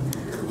trace.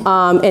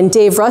 And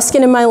Dave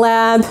Ruskin in my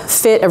lab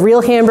fit a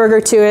real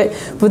hamburger to it.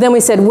 But then we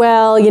said,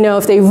 well, you know,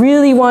 if they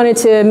really wanted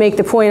to make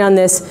the point on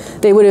this,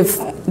 they would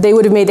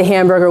have made the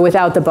hamburger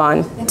without the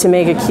bun to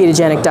make a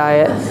ketogenic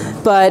diet.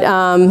 But,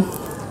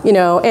 you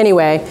know,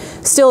 anyway,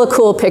 still a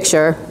cool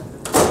picture.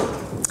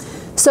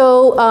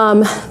 So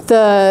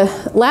the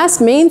last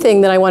main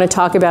thing that I want to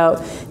talk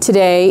about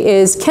today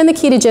is, can the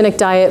ketogenic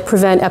diet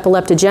prevent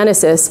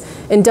epileptogenesis,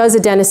 and does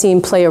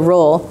adenosine play a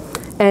role?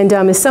 And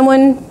is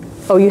someone...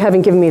 Oh, you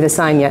haven't given me the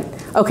sign yet.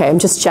 Okay, I'm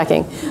just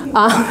checking.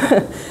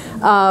 Zhang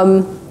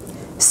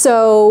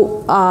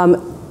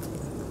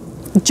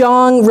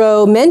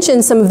Ro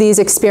mentioned some of these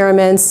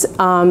experiments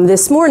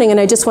this morning, and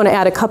I just want to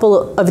add a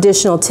couple of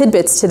additional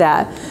tidbits to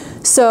that.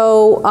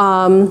 So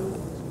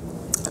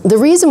the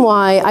reason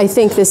why I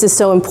think this is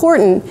so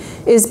important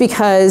is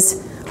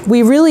because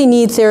we really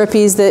need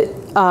therapies that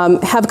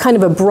have kind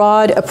of a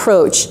broad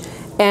approach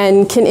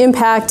and can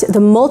impact the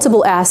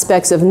multiple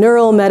aspects of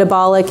neural,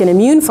 metabolic, and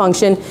immune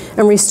function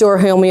and restore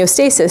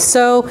homeostasis.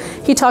 So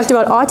he talked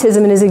about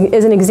autism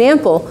as an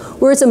example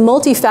where it's a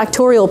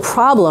multifactorial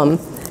problem,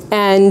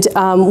 and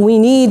we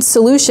need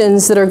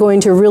solutions that are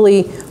going to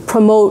really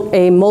promote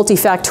a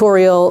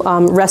multifactorial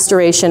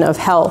restoration of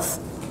health.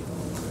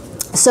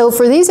 So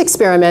for these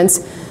experiments,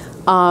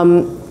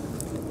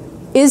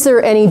 is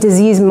there any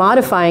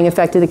disease-modifying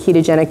effect of the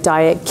ketogenic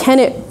diet? Can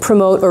it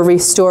promote or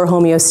restore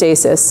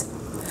homeostasis?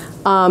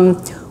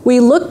 We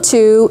look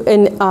to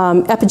an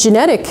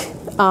epigenetic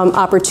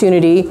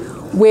opportunity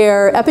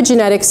where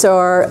epigenetics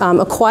are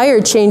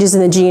acquired changes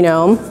in the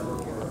genome,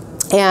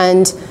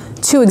 and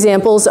two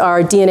examples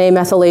are DNA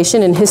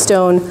methylation and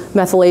histone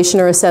methylation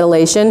or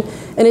acetylation.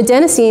 And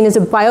adenosine is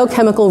a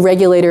biochemical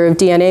regulator of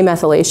DNA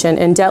methylation,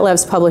 and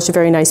Detlev's published a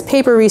very nice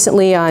paper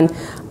recently on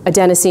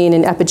adenosine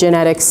and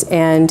epigenetics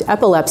and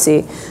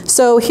epilepsy.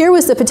 So here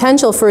was the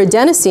potential for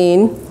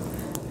adenosine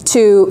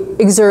to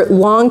exert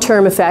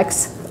long-term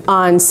effects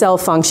on cell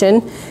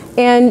function,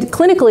 and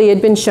clinically it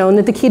had been shown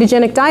that the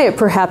ketogenic diet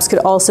perhaps could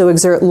also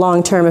exert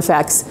long-term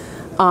effects.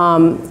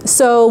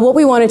 So what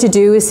we wanted to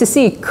do is to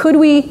see, could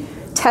we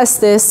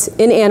test this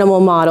in animal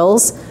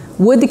models?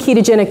 Would the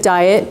ketogenic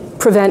diet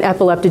prevent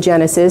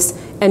epileptogenesis,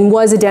 and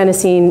was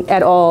adenosine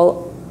at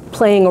all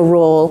playing a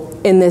role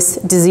in this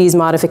disease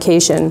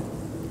modification?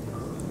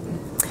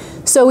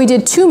 So we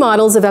did two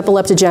models of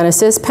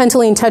epileptogenesis,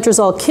 pentylene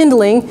tetrazole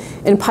kindling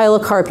and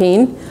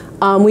pilocarpine.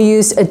 We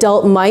used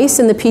adult mice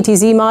in the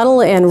PTZ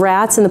model and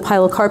rats in the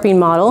pilocarpine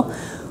model.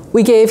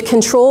 We gave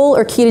control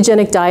or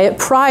ketogenic diet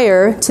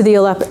prior to the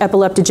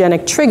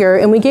epileptogenic trigger,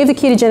 and we gave the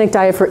ketogenic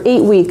diet for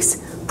 8 weeks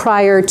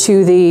prior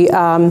to the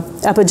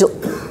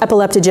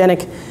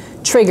epileptogenic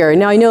trigger.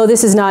 Now I know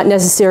this is not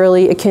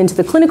necessarily akin to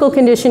the clinical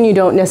condition. You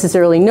don't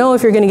necessarily know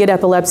if you're going to get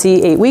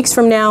epilepsy 8 weeks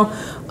from now,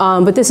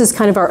 but this is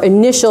kind of our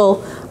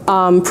initial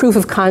proof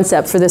of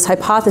concept for this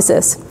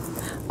hypothesis.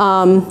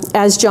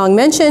 As Zhang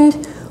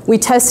mentioned, we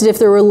tested if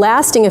there were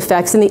lasting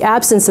effects in the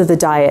absence of the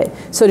diet,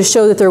 so to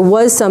show that there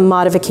was some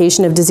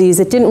modification of disease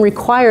that didn't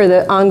require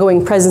the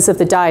ongoing presence of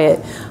the diet.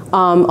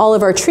 All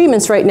of our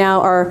treatments right now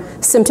are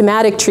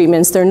symptomatic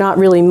treatments. They're not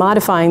really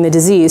modifying the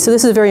disease. So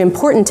this is a very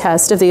important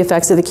test of the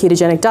effects of the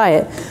ketogenic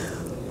diet.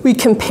 We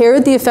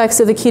compared the effects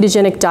of the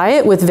ketogenic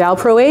diet with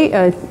valproate,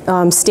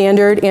 a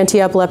standard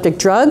anti-epileptic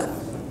drug.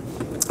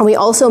 And we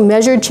also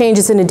measured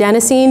changes in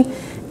adenosine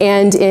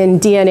and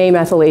in DNA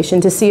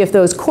methylation to see if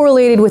those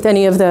correlated with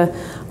any of the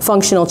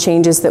functional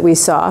changes that we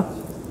saw.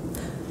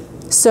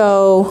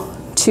 So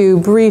to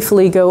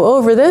briefly go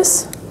over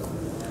this,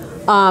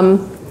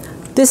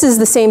 this is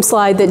the same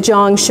slide that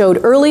Zhang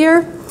showed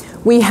earlier.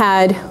 We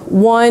had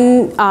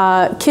one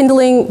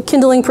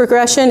kindling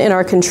progression in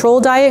our control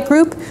diet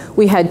group.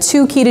 We had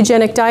 2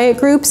 ketogenic diet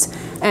groups.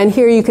 And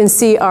here you can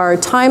see our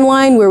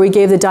timeline where we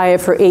gave the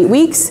diet for 8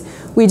 weeks.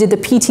 We did the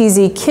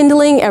PTZ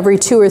kindling every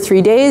 2 or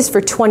 3 days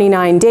for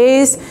 29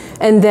 days.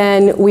 And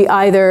then we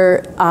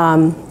either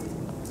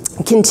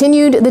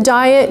continued the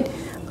diet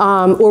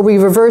or we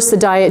reversed the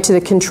diet to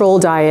the control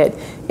diet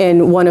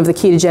in one of the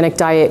ketogenic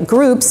diet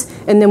groups,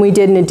 and then we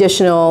did an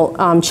additional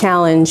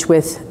challenge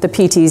with the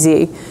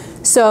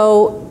PTZ.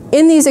 So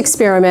in these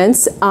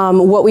experiments,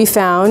 what we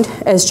found,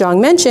 as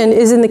Zhang mentioned,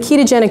 is in the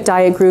ketogenic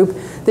diet group,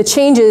 the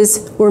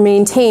changes were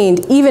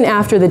maintained even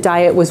after the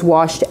diet was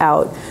washed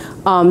out.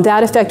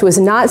 That effect was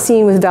not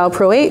seen with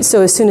valproate,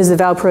 so as soon as the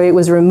valproate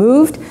was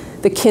removed,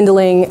 the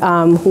kindling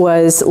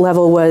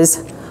level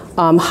was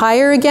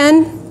higher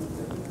again.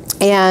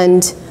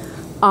 And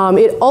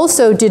it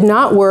also did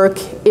not work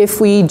if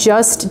we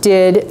just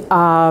did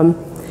an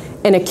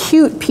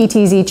acute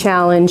PTZ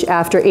challenge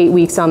after 8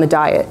 weeks on the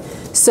diet.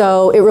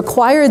 So it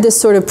required this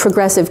sort of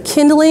progressive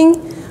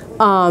kindling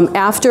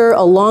after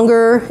a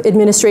longer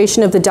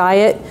administration of the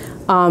diet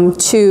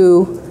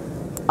to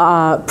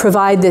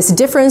provide this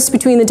difference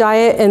between the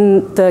diet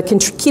and the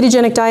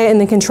ketogenic diet and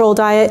the control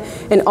diet,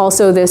 and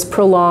also this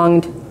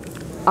prolonged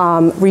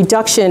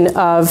reduction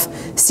of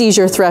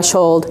seizure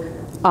threshold,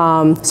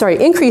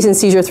 increase in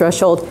seizure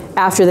threshold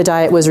after the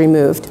diet was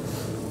removed.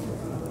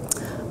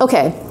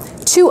 Okay,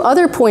 2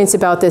 other points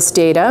about this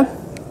data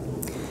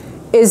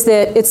is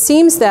that it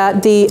seems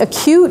that the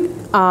acute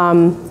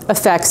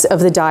effects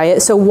of the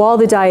diet, so while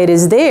the diet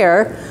is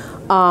there,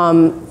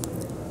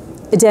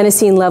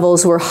 adenosine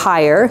levels were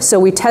higher. So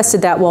we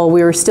tested that while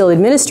we were still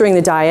administering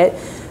the diet.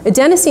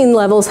 Adenosine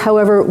levels,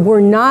 however,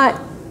 were not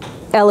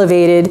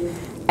elevated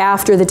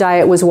after the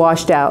diet was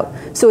washed out.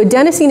 So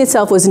adenosine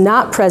itself was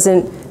not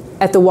present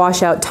at the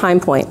washout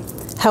time point.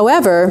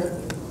 However,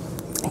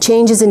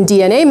 changes in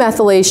DNA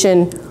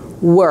methylation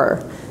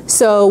were.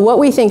 So what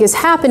we think is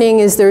happening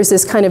is there's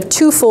this kind of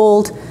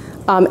twofold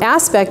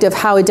aspect of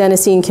how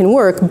adenosine can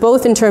work,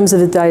 both in terms of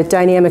the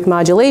dynamic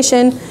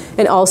modulation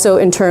and also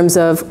in terms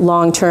of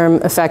long-term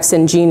effects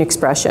in gene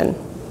expression.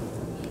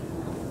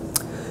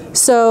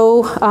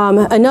 So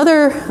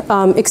another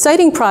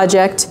exciting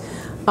project,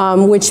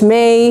 which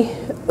may,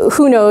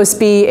 who knows,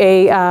 be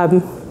a,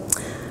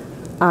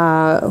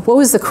 what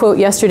was the quote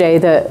yesterday?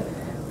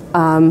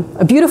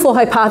 A beautiful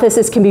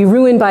hypothesis can be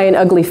ruined by an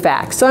ugly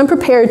fact. So I'm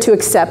prepared to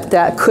accept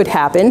that could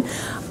happen.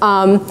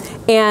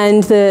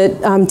 And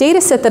the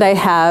data set that I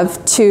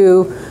have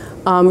to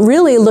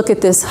really look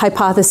at this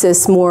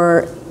hypothesis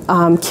more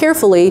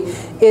carefully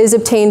is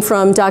obtained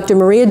from Dr.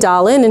 Maria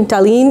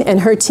Dahlin and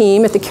her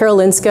team at the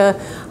Karolinska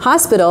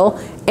Hospital.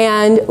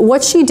 And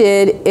what she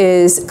did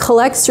is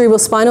collect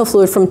cerebrospinal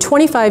fluid from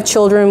 25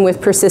 children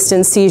with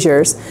persistent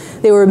seizures.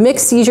 They were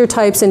mixed seizure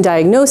types and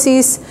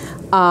diagnoses.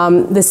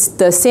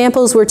 The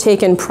samples were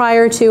taken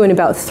prior to and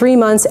about 3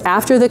 months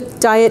after the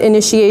diet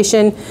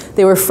initiation.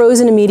 They were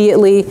frozen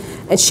immediately.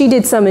 And she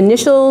did some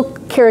initial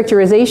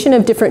characterization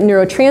of different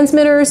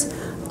neurotransmitters.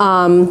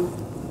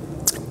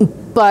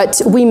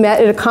 But we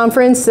met at a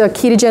conference, a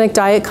ketogenic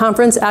diet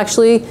conference,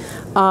 actually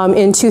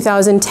in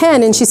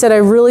 2010, and she said, I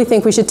really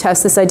think we should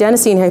test this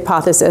adenosine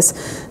hypothesis.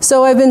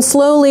 So I've been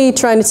slowly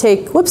trying to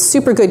take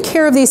super good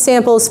care of these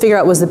samples, figure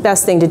out what was the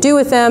best thing to do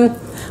with them.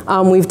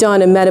 We've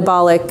done a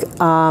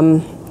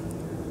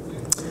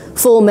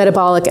full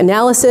metabolic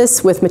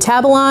analysis with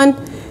Metabolon,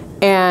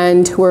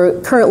 and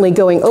we're currently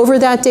going over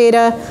that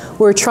data.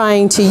 We're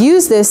trying to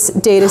use this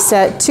data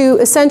set to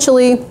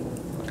essentially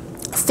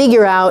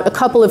figure out a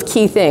couple of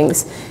key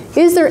things.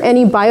 Is there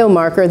any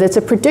biomarker that's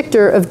a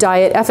predictor of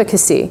diet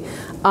efficacy?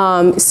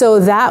 So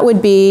that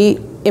would be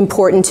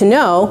important to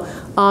know.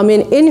 And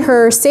in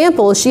her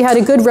sample, she had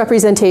a good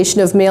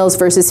representation of males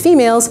versus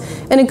females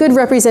and a good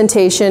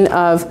representation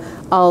of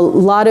a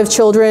lot of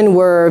children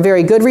were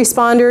very good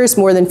responders,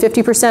 more than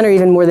 50% or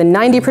even more than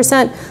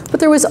 90%, but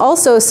there was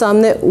also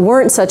some that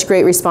weren't such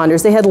great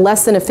responders. They had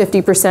less than a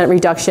 50%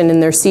 reduction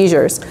in their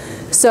seizures.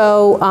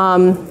 So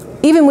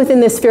even within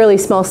this fairly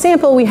small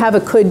sample, we have a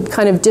good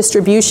kind of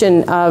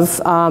distribution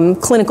of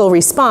clinical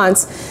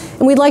response.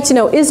 And we'd like to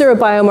know, is there a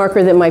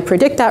biomarker that might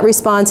predict that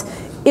response?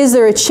 Is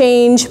there a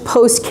change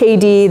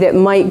post-KD that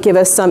might give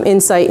us some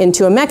insight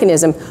into a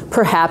mechanism,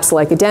 perhaps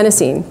like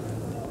adenosine?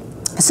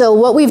 So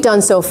what we've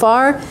done so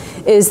far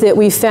is that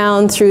we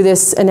found through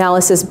this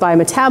analysis by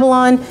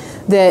Metabolon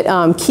that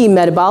key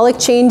metabolic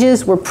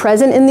changes were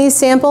present in these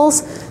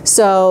samples.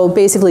 So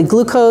basically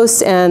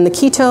glucose and the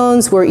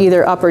ketones were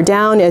either up or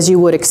down, as you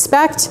would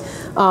expect.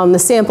 The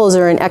samples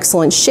are in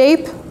excellent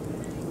shape.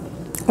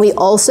 We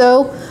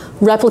also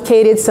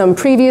replicated some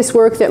previous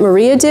work that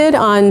Maria did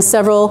on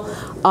several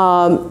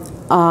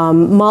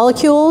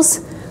molecules,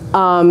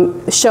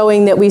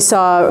 showing that we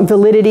saw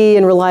validity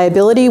and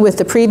reliability with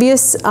the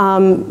previous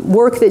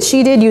work that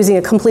she did using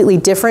a completely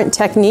different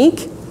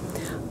technique.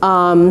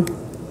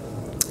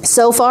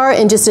 So far,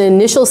 in just an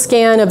initial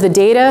scan of the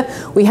data,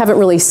 we haven't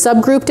really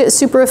subgrouped it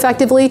super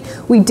effectively.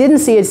 We didn't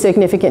see a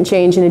significant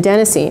change in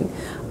adenosine.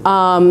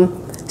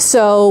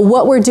 So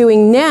what we're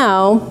doing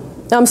now,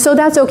 so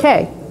that's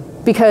okay,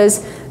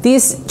 because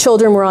these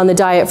children were on the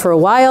diet for a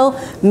while.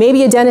 Maybe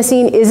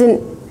adenosine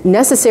isn't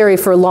necessary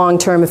for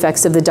long-term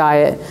effects of the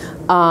diet.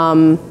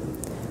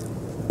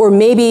 Or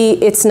maybe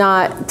it's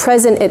not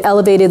present at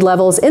elevated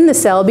levels in the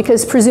cell,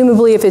 because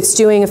presumably if it's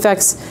having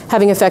effects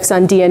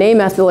on DNA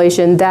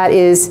methylation, that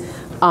is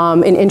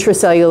an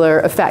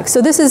intracellular effect.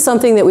 So this is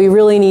something that we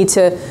really need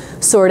to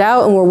sort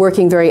out, and we're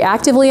working very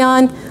actively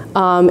on.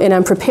 And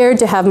I'm prepared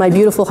to have my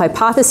beautiful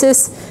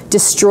hypothesis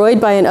destroyed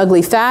by an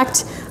ugly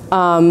fact,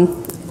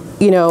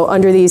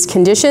 under these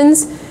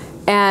conditions.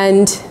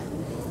 And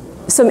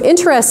some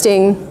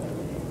interesting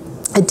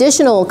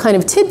additional kind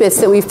of tidbits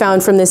that we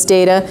found from this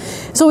data.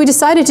 So what we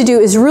decided to do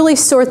is really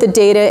sort the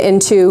data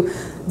into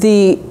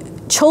the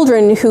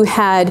children who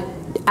had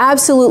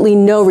absolutely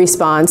no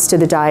response to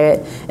the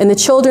diet and the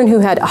children who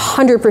had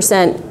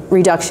 100%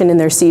 reduction in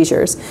their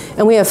seizures.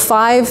 And we have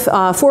 4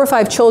 or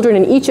 5 children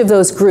in each of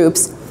those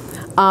groups.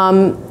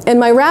 And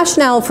my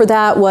rationale for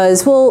that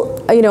was, well,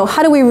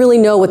 how do we really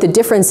know what the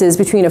difference is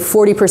between a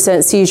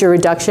 40% seizure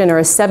reduction or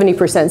a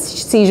 70%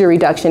 seizure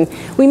reduction?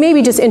 We may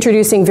be just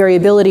introducing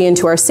variability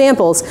into our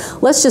samples.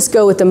 Let's just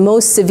go with the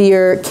most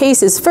severe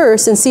cases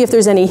first and see if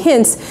there's any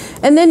hints,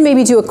 and then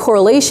maybe do a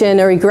correlation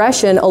or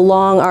regression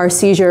along our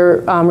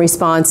seizure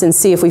response and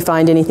see if we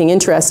find anything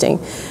interesting.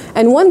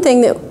 And one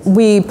thing that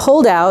we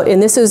pulled out,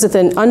 and this was with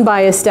an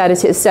unbiased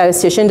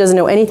statistician, doesn't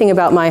know anything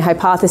about my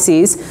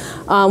hypotheses,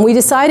 we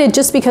decided,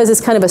 just because it's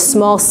kind of a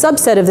small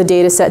subset of the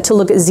data set, to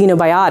look at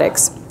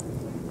xenobiotics.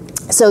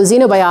 So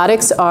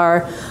xenobiotics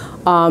are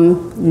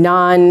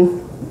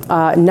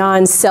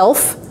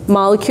non-self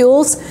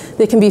molecules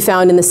that can be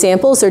found in the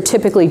samples. They're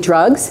typically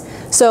drugs.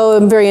 So a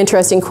very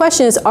interesting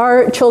question is,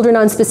 are children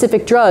on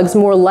specific drugs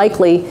more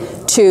likely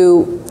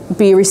to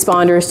be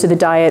responders to the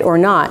diet or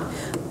not?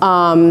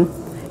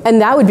 And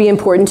that would be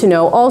important to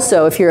know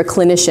also if you're a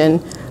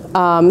clinician.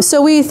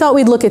 So we thought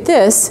we'd look at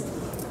this,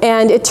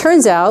 and it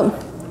turns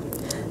out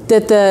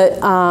that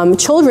the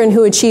children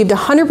who achieved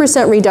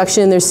 100%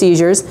 reduction in their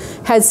seizures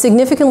had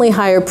significantly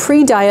higher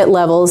pre-diet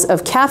levels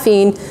of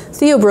caffeine,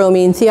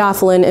 theobromine,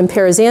 theophylline, and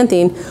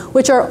paraxanthine,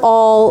 which are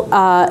all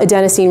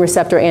adenosine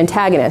receptor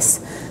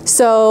antagonists.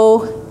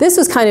 So this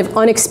was kind of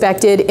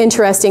unexpected,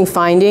 interesting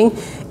finding,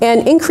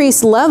 and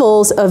increased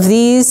levels of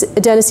these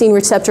adenosine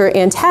receptor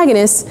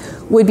antagonists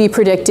would be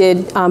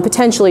predicted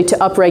potentially to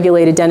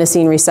upregulate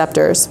adenosine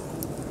receptors.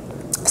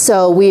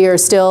 So we are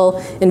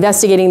still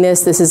investigating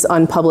this. This is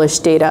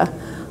unpublished data,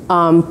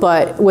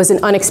 but was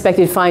an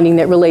unexpected finding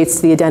that relates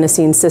to the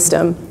adenosine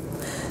system.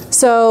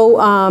 So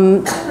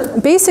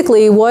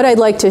basically what I'd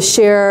like to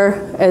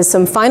share as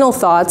some final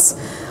thoughts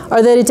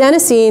are that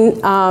adenosine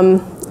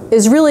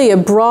is really a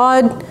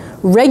broad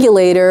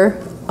regulator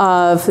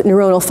of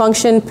neuronal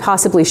function,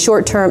 possibly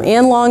short-term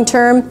and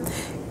long-term.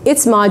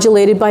 It's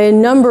modulated by a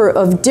number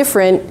of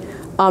different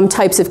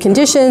types of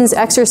conditions: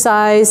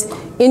 exercise,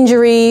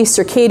 injury,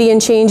 circadian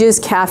changes,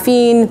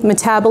 caffeine,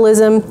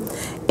 metabolism,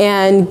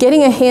 and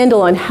getting a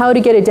handle on how to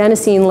get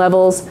adenosine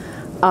levels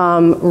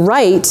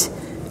right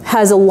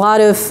has a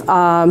lot of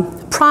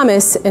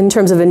promise in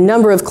terms of a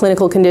number of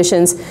clinical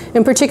conditions,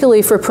 and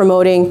particularly for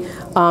promoting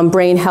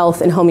brain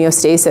health and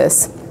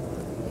homeostasis.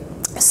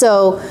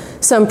 So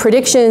some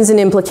predictions and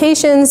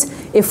implications: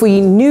 if we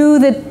knew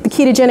that the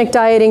ketogenic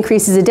diet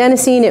increases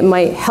adenosine, it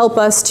might help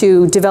us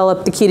to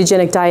develop the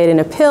ketogenic diet in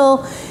a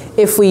pill.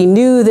 If we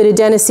knew that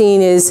adenosine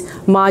is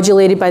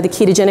modulated by the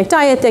ketogenic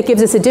diet, that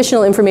gives us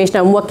additional information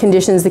on what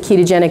conditions the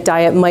ketogenic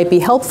diet might be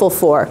helpful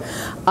for.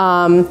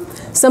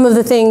 Some of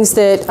the things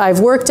that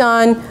I've worked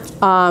on,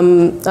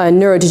 a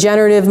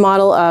neurodegenerative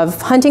model of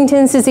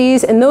Huntington's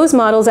disease, and those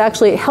models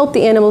actually help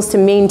the animals to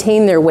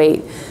maintain their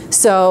weight.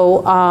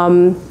 So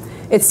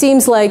it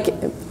seems like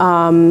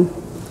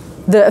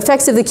the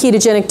effects of the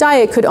ketogenic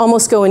diet could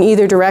almost go in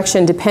either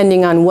direction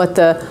depending on what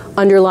the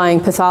underlying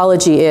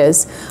pathology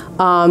is.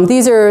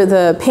 These are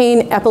the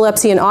pain,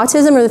 epilepsy, and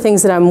autism are the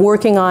things that I'm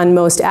working on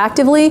most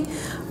actively.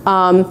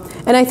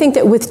 And I think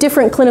that with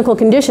different clinical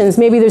conditions,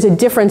 maybe there's a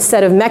different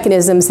set of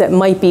mechanisms that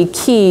might be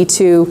key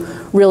to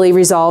really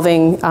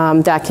resolving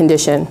that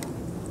condition.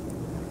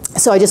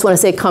 So I just want to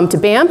say, come to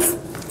Banff,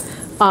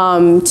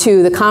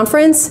 to the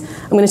conference.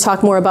 I'm going to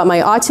talk more about my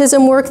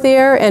autism work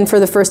there, and for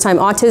the first time,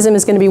 autism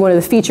is going to be one of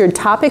the featured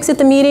topics at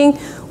the meeting.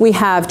 We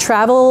have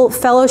travel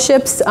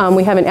fellowships.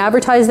 We haven't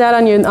advertised that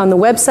on the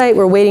website.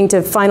 We're waiting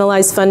to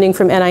finalize funding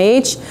from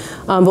NIH,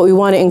 but we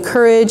want to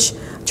encourage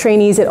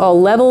trainees at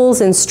all levels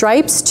and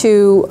stripes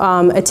to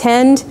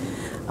attend.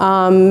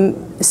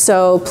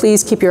 So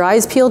please keep your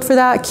eyes peeled for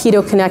that,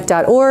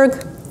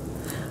 ketoconnect.org.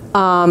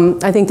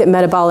 I think that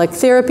metabolic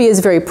therapy is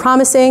very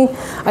promising.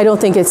 I don't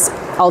think it's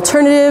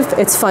alternative,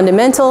 it's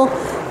fundamental.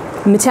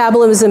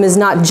 Metabolism is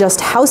not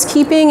just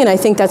housekeeping, and I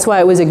think that's why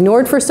it was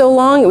ignored for so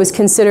long. It was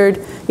considered,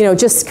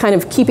 just kind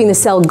of keeping the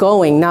cell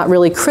going, not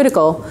really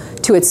critical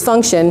to its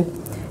function.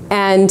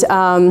 And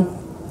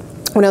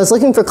when I was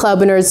looking for Claude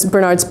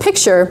Bernard's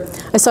picture,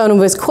 I saw one of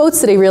his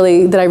quotes that I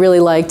really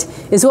liked,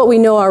 is what we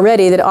know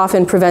already that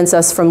often prevents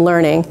us from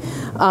learning.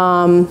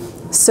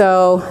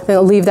 So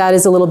I'll leave that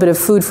as a little bit of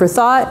food for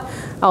thought.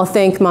 I'll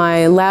thank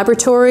my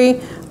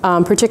laboratory,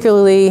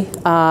 particularly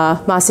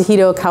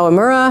Masahito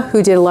Kawamura,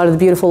 who did a lot of the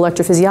beautiful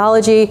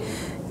electrophysiology,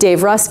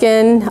 Dave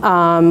Ruskin,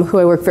 who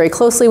I work very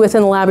closely with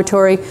in the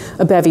laboratory,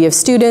 a bevy of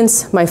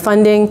students, my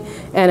funding,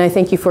 and I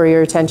thank you for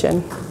your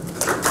attention.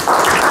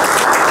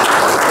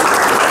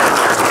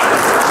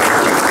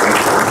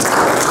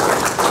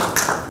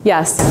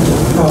 Yes.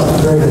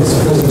 Very nice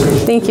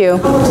presentation. Thank you.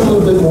 Comment a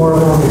little bit more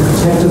on the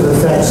protective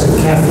effects of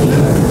caffeine.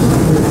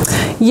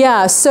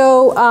 Yeah,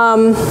 so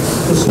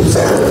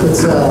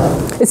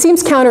it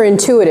seems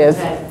counterintuitive.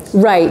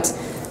 Right.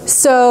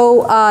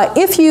 So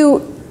if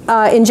you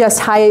ingest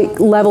high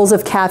levels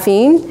of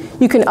caffeine,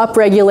 you can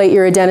upregulate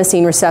your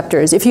adenosine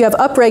receptors. If you have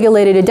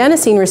upregulated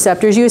adenosine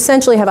receptors, you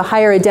essentially have a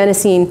higher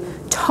adenosine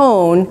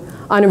tone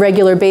on a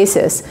regular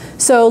basis.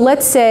 So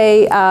let's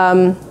say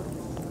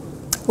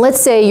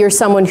you're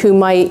someone who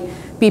might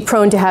be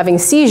prone to having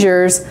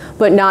seizures,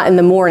 but not in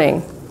the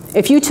morning.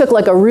 If you took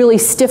like a really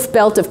stiff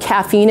belt of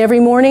caffeine every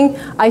morning,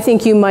 I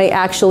think you might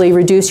actually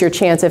reduce your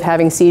chance of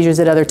having seizures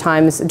at other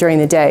times during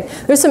the day.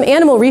 There's some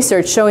animal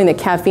research showing that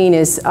caffeine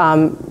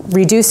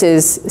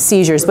reduces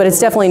seizures, but it's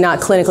definitely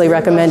not clinically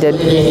recommended.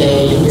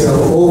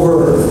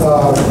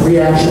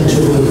 Overreaction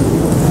to the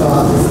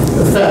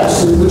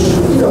effects, which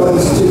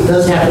it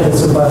does happen in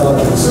some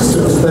biological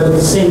systems, but at the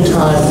same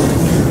time,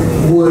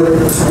 would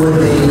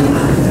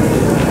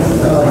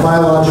the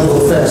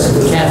biological effects of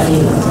the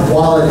caffeine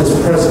while it is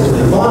present in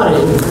the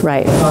body.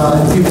 Right.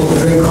 People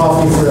drink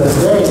coffee throughout the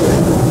day.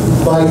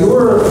 By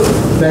your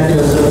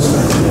mechanisms,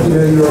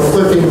 you're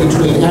flipping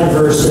between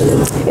adverse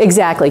and...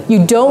 Exactly.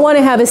 You don't want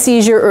to have a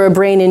seizure or a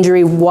brain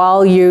injury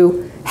while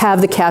you have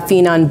the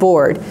caffeine on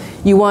board.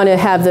 You want to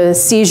have the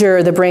seizure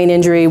or the brain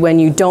injury when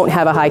you don't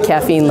have a high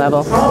caffeine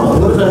level.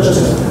 What about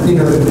just, the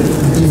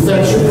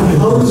effects you're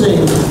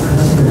proposing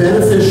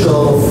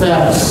beneficial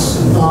effects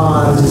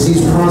on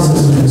disease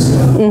processes,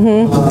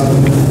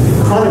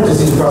 chronic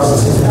disease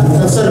processes,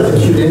 instead of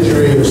acute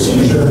injury or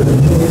seizure.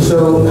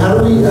 So how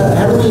do we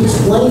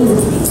explain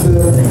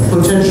the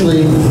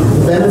potentially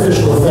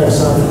beneficial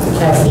effects on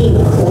caffeine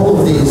on all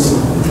of these,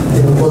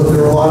 both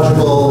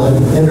neurological and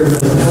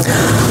endocrine?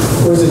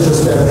 Or is it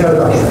just a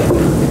paradox?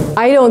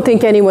 I don't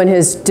think anyone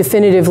has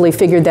definitively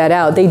figured that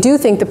out. They do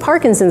think the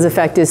Parkinson's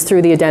effect is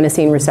through the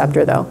adenosine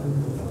receptor, though.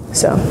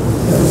 So.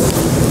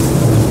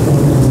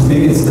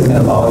 Maybe it's the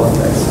metabolic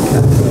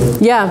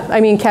effects. Yeah, I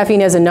mean,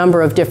 caffeine has a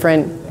number of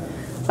different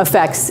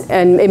effects,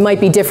 and it might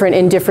be different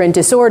in different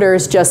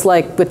disorders, just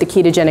like with the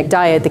ketogenic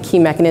diet, the key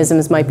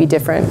mechanisms might be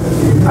different.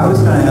 I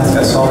was going to ask,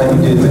 I saw that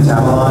you did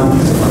Metabolon.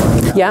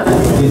 Yeah.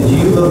 Did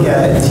you look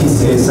at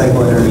TCA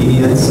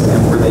cyclointermediates,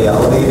 and were they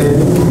elevated?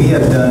 We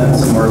have done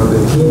some work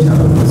with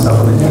ketone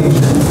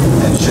supplementation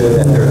and showed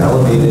that they're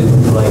elevated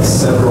like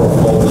several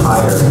fold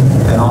higher,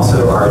 and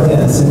also our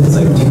adenosine is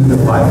like 2 to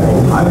 5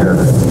 fold higher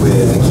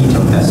with a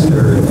ketone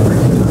ester and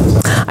different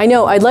ketones. I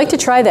know. I'd like to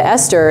try the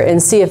ester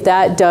and see if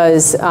that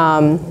does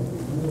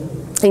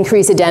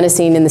increase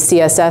adenosine in the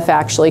CSF,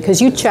 actually,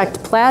 because you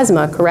checked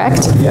plasma,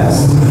 correct?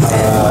 Yes.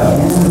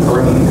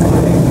 Brain, I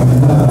think.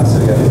 So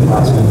we got the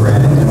plasma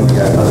brain, and we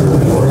got other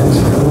organs.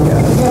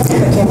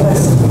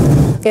 Hippocampus.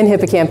 In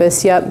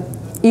hippocampus, yep.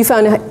 You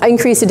found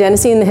increased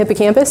adenosine in the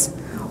hippocampus?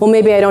 Well,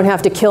 maybe I don't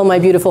have to kill my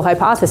beautiful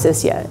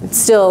hypothesis yet.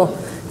 It's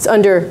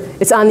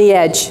on the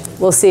edge.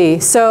 We'll see.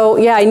 So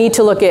yeah, I need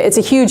to look at, it's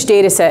a huge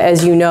data set,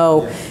 as you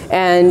know.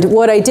 And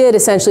what I did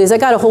essentially is I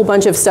got a whole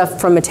bunch of stuff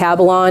from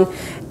Metabolon,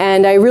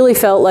 and I really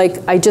felt like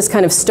I just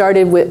kind of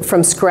started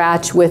from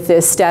scratch with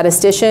this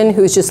statistician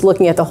who's just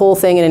looking at the whole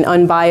thing in an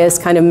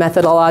unbiased kind of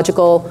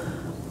methodological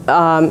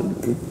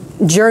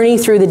journey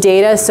through the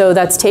data. So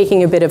that's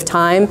taking a bit of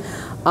time.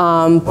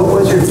 What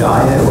was your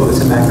diet? What was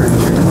the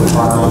macronutrient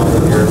profile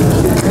of your...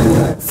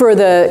 For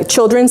the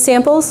children's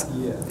samples?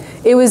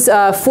 It was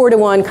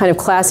 4-to-1 kind of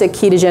classic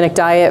ketogenic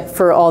diet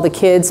for all the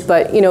kids,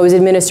 but it was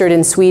administered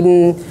in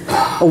Sweden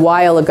a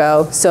while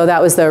ago, so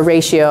that was the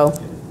ratio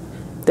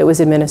that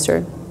was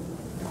administered.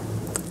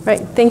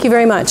 Right, thank you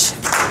very much.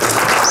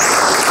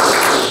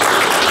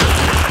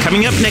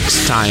 Coming up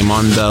next time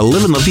on the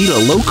Livin' La Vida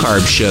Low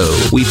Carb Show,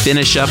 we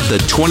finish up the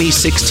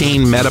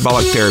 2016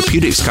 Metabolic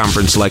Therapeutics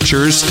Conference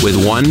lectures with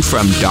one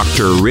from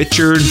Dr.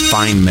 Richard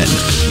Feynman.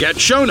 Get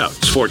show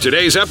notes for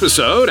today's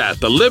episode at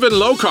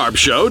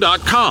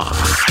thelivinlowcarbshow.com.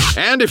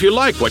 And if you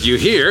like what you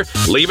hear,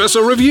 leave us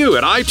a review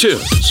at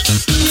iTunes.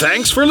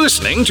 Thanks for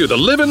listening to the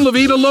Livin' La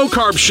Vida Low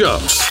Carb Show.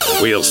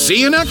 We'll see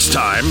you next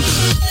time.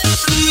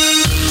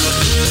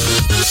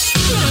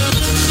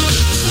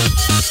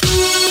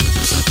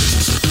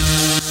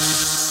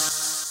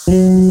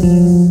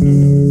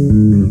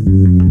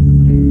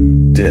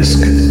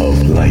 Disc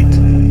of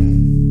light.